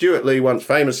 Stuart Lee once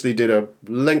famously did a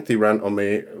lengthy rant on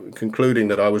me, concluding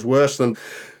that I was worse than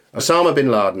Osama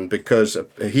bin Laden because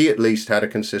he at least had a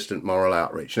consistent moral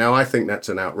outreach. Now, I think that's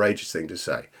an outrageous thing to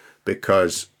say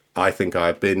because I think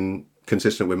I've been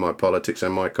consistent with my politics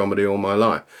and my comedy all my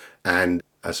life. And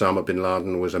Osama bin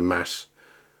Laden was a mass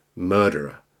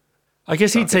murderer. I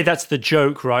guess he'd say that's the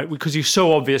joke, right? Because you're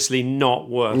so obviously not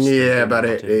worse. Yeah, but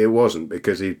it wasn't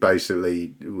because he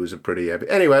basically was a pretty heavy...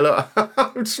 Anyway, look,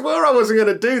 I swore I wasn't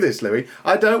going to do this, Louis.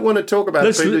 I don't want to talk about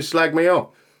the people who slag me off.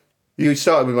 You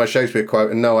started with my Shakespeare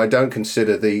quote, and no, I don't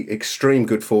consider the extreme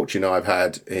good fortune I've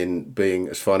had in being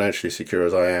as financially secure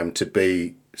as I am to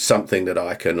be something that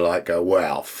I can like go,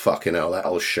 well, fucking hell,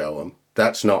 that'll show them.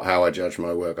 That's not how I judge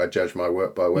my work. I judge my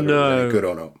work by whether it's any good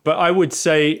or not. But I would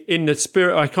say in the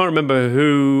spirit, I can't remember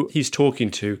who he's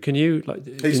talking to. Can you?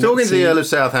 He's talking to the Earl of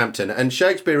Southampton, and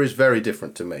Shakespeare is very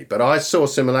different to me. But I saw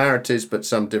similarities, but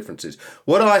some differences.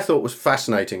 What I thought was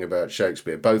fascinating about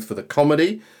Shakespeare, both for the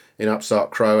comedy in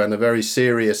Upstart Crow and the very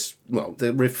serious,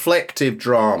 the reflective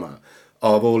drama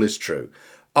of All Is True.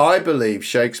 I believe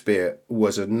Shakespeare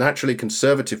was a naturally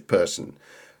conservative person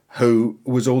who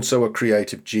was also a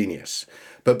creative genius.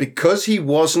 But because he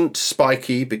wasn't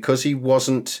spiky, because he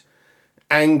wasn't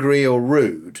angry or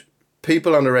rude,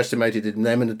 people underestimated him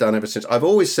and have done ever since. I've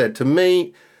always said, to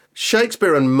me,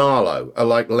 Shakespeare and Marlowe are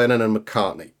like Lennon and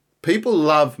McCartney. People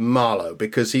love Marlowe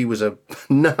because he was a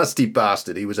nasty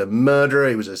bastard. He was a murderer,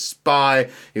 he was a spy,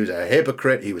 he was a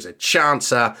hypocrite, he was a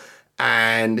chancer,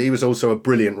 and he was also a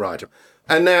brilliant writer.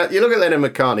 And now you look at Lennon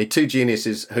and McCartney, two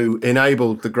geniuses who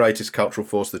enabled the greatest cultural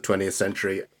force of the 20th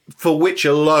century, for which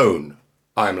alone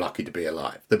I'm lucky to be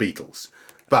alive, the Beatles.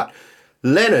 But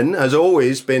Lennon has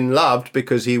always been loved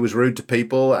because he was rude to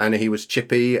people and he was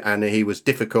chippy and he was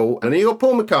difficult. And then you got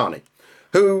Paul McCartney,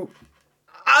 who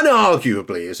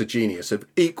unarguably is a genius of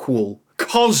equal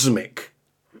cosmic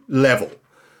level,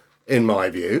 in my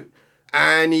view.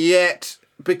 And yet,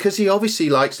 because he obviously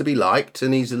likes to be liked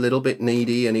and he's a little bit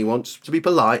needy and he wants to be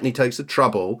polite and he takes the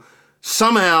trouble,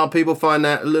 somehow people find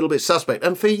that a little bit suspect.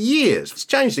 And for years, it's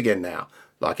changed again now,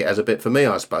 like it has a bit for me,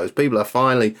 I suppose. People are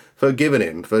finally forgiven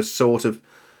him for sort of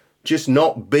just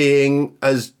not being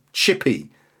as chippy,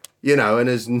 and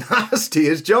as nasty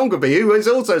as John could be, who is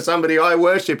also somebody I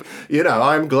worship.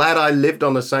 I'm glad I lived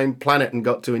on the same planet and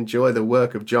got to enjoy the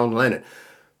work of John Lennon.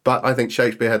 But I think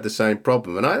Shakespeare had the same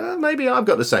problem, and maybe I've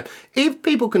got the same. If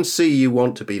people can see you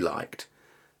want to be liked,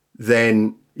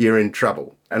 then you're in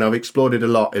trouble. And I've explored it a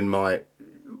lot in my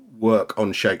work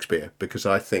on Shakespeare, because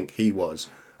I think he's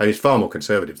far more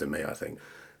conservative than me, I think.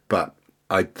 But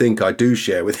I think I do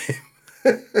share with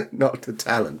him, not the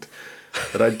talent,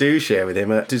 but I do share with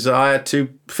him a desire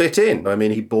to fit in. I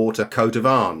mean, he bought a coat of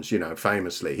arms,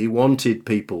 famously. He wanted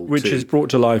people Which is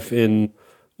brought to life in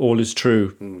All Is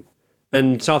True. Mm.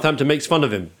 And Southampton makes fun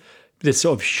of him. This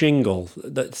sort of shingle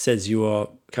that says you are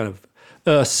kind of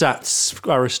ersatz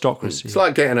aristocracy. It's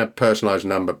like getting a personalised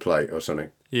number plate or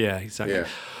something. Yeah, exactly. Yeah.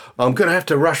 I'm going to have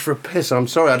to rush for a piss. I'm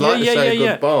sorry. I'd like to say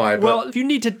goodbye. But well, if you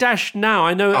need to dash now,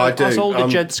 I know us older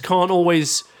gents can't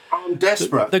always... I'm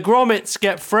desperate. The grommets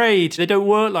get frayed. They don't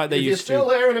work like they used to. You're still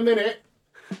there in a minute.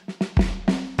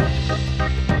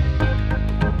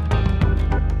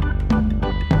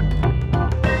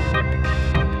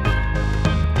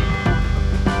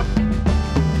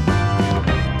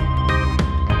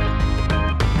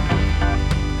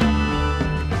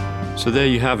 So there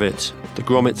you have it. The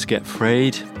grommets get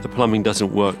frayed. The plumbing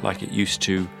doesn't work like it used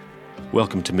to.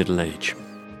 Welcome to middle age.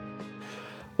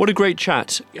 What a great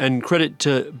chat, and credit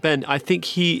to Ben. I think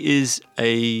he is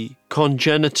a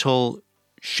congenital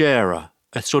sharer,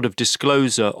 a sort of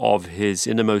discloser of his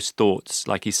innermost thoughts.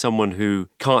 Like he's someone who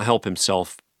can't help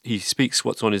himself. He speaks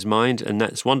what's on his mind, and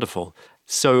that's wonderful.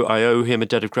 So I owe him a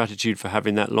debt of gratitude for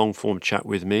having that long-form chat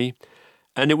with me.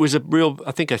 And it was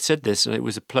I think I said this, and it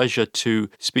was a pleasure to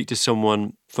speak to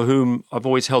someone for whom I've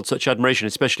always held such admiration,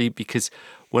 especially because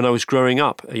when I was growing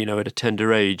up, at a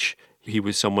tender age, he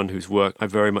was someone whose work I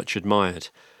very much admired.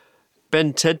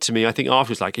 Ben said to me, I think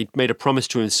afterwards, he'd made a promise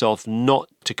to himself not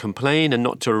to complain and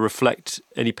not to reflect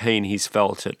any pain he's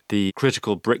felt at the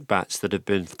critical brickbats that have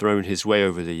been thrown his way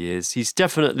over the years. He's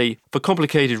definitely, for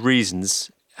complicated reasons,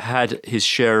 had his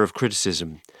share of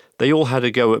criticism. They all had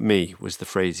a go at me, was the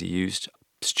phrase he used.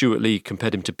 Stuart Lee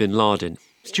compared him to Bin Laden.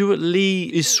 Stuart Lee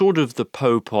is sort of the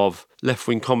pope of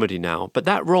left-wing comedy now, but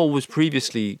that role was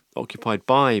previously occupied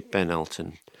by Ben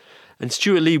Elton. And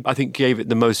Stuart Lee, I think, gave it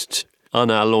the most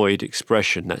unalloyed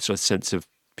expression, that sort of sense of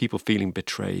people feeling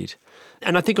betrayed.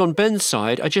 And I think on Ben's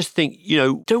side, I just think,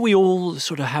 don't we all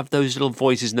sort of have those little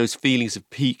voices and those feelings of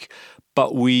pique,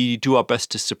 but we do our best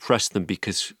to suppress them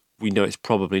because we know it's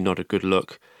probably not a good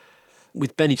look.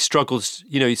 With Ben, he struggles,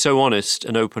 he's so honest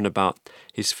and open about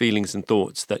his feelings and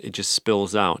thoughts that it just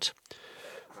spills out.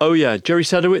 Oh yeah, Jerry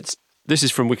Sadowitz, this is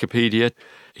from Wikipedia.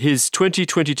 His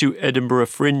 2022 Edinburgh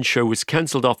Fringe show was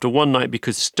cancelled after one night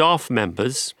because staff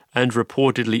members and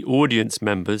reportedly audience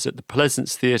members at the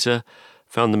Pleasance Theatre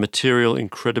found the material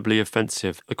incredibly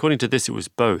offensive. According to this, it was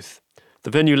both. The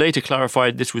venue later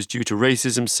clarified this was due to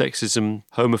racism, sexism,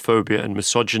 homophobia and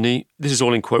misogyny. This is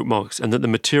all in quote marks, and that the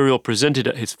material presented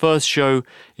at his first show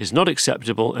is not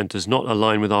acceptable and does not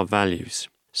align with our values.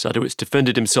 Sadowitz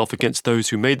defended himself against those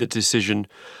who made the decision,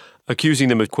 accusing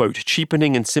them of, quote,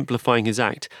 cheapening and simplifying his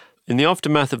act. In the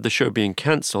aftermath of the show being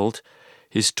cancelled,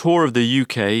 his tour of the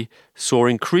UK saw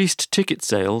increased ticket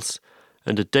sales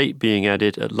and a date being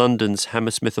added at London's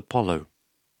Hammersmith Apollo.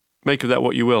 Make of that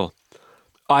what you will.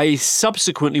 I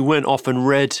subsequently went off and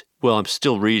read, well, I'm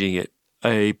still reading it,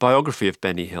 a biography of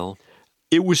Benny Hill.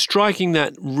 It was striking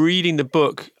that reading the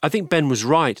book, I think Ben was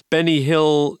right. Benny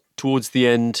Hill, towards the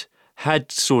end,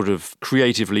 had sort of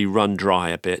creatively run dry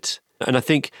a bit. And I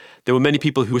think there were many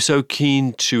people who were so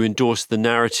keen to endorse the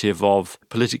narrative of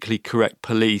politically correct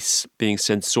police being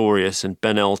censorious and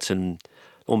Ben Elton,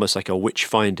 almost like a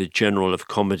witch-finder general of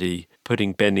comedy,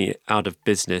 putting Benny out of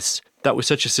business. That was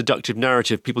such a seductive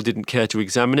narrative, people didn't care to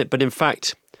examine it. But in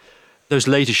fact, those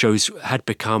later shows had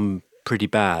become pretty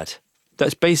bad.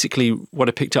 That's basically what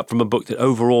I picked up from a book that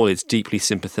overall is deeply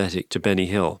sympathetic to Benny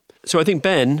Hill. So I think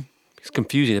Ben, it's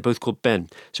confusing, they're both called Ben.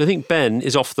 So I think Ben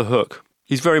is off the hook.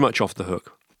 He's very much off the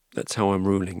hook. That's how I'm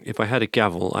ruling. If I had a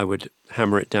gavel, I would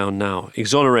hammer it down now.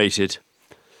 Exonerated.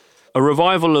 A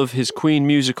revival of his Queen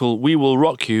musical We Will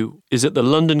Rock You is at the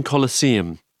London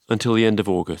Coliseum until the end of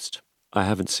August. I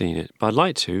haven't seen it, but I'd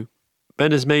like to.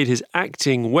 Ben has made his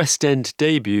acting West End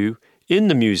debut in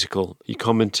the musical. He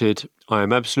commented, "I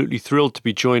am absolutely thrilled to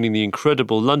be joining the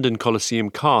incredible London Coliseum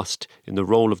cast in the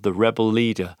role of the rebel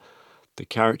leader. The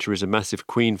character is a massive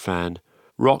Queen fan,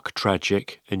 rock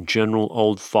tragic, and general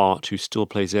old fart who still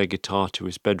plays air guitar to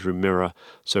his bedroom mirror.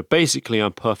 So basically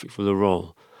I'm perfect for the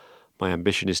role. My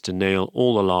ambition is to nail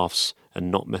all the laughs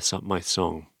and not mess up my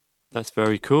song." That's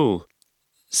very cool.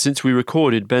 Since we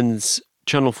recorded, Ben's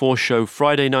Channel 4 show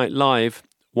Friday Night Live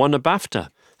won a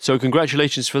BAFTA. So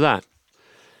congratulations for that.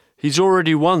 He's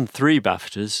already won 3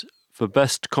 BAFTAs for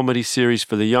Best Comedy Series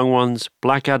for the Young Ones,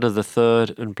 Blackadder the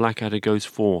 3rd, and Blackadder goes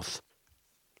 4th.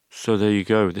 So there you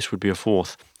go, this would be a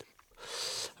 4th.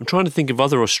 I'm trying to think of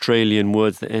other Australian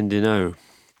words that end in O.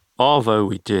 Arvo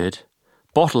we did.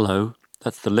 Bottle-O,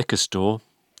 that's the liquor store.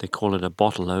 They call it a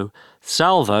bottle-O.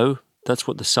 Salvo, that's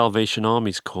what the Salvation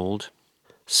Army's called.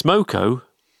 Smoko,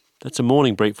 that's a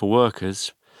morning break for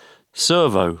workers.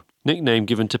 Servo, nickname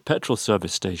given to petrol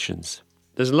service stations.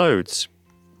 There's loads.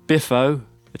 Biffo,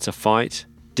 it's a fight.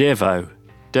 Devo,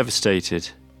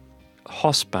 devastated.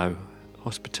 Hospo,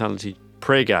 hospitality.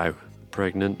 Prego,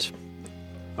 pregnant.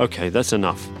 Okay, that's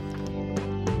enough.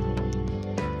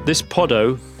 This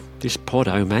podo,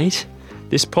 mate.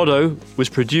 This podo was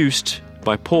produced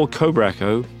by Paul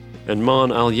Cobraco and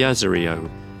Man Al-Yazario.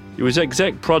 It was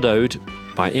exec prodoed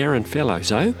by Aaron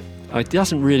Filoso. It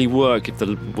doesn't really work if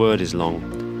the word is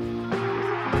long.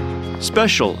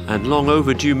 Special and long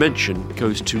overdue mention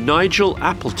goes to Nigel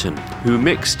Appleton, who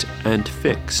mixed and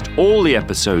fixed all the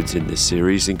episodes in this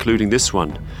series, including this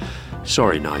one.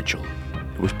 Sorry, Nigel.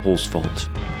 It was Paul's fault.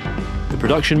 The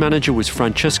production manager was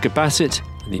Francesca Bassett,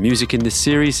 and the music in this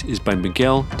series is by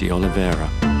Miguel de Oliveira.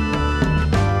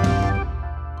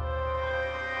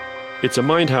 It's a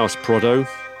Mindhouse Prodo,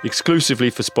 exclusively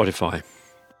for Spotify.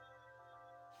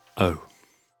 Oh.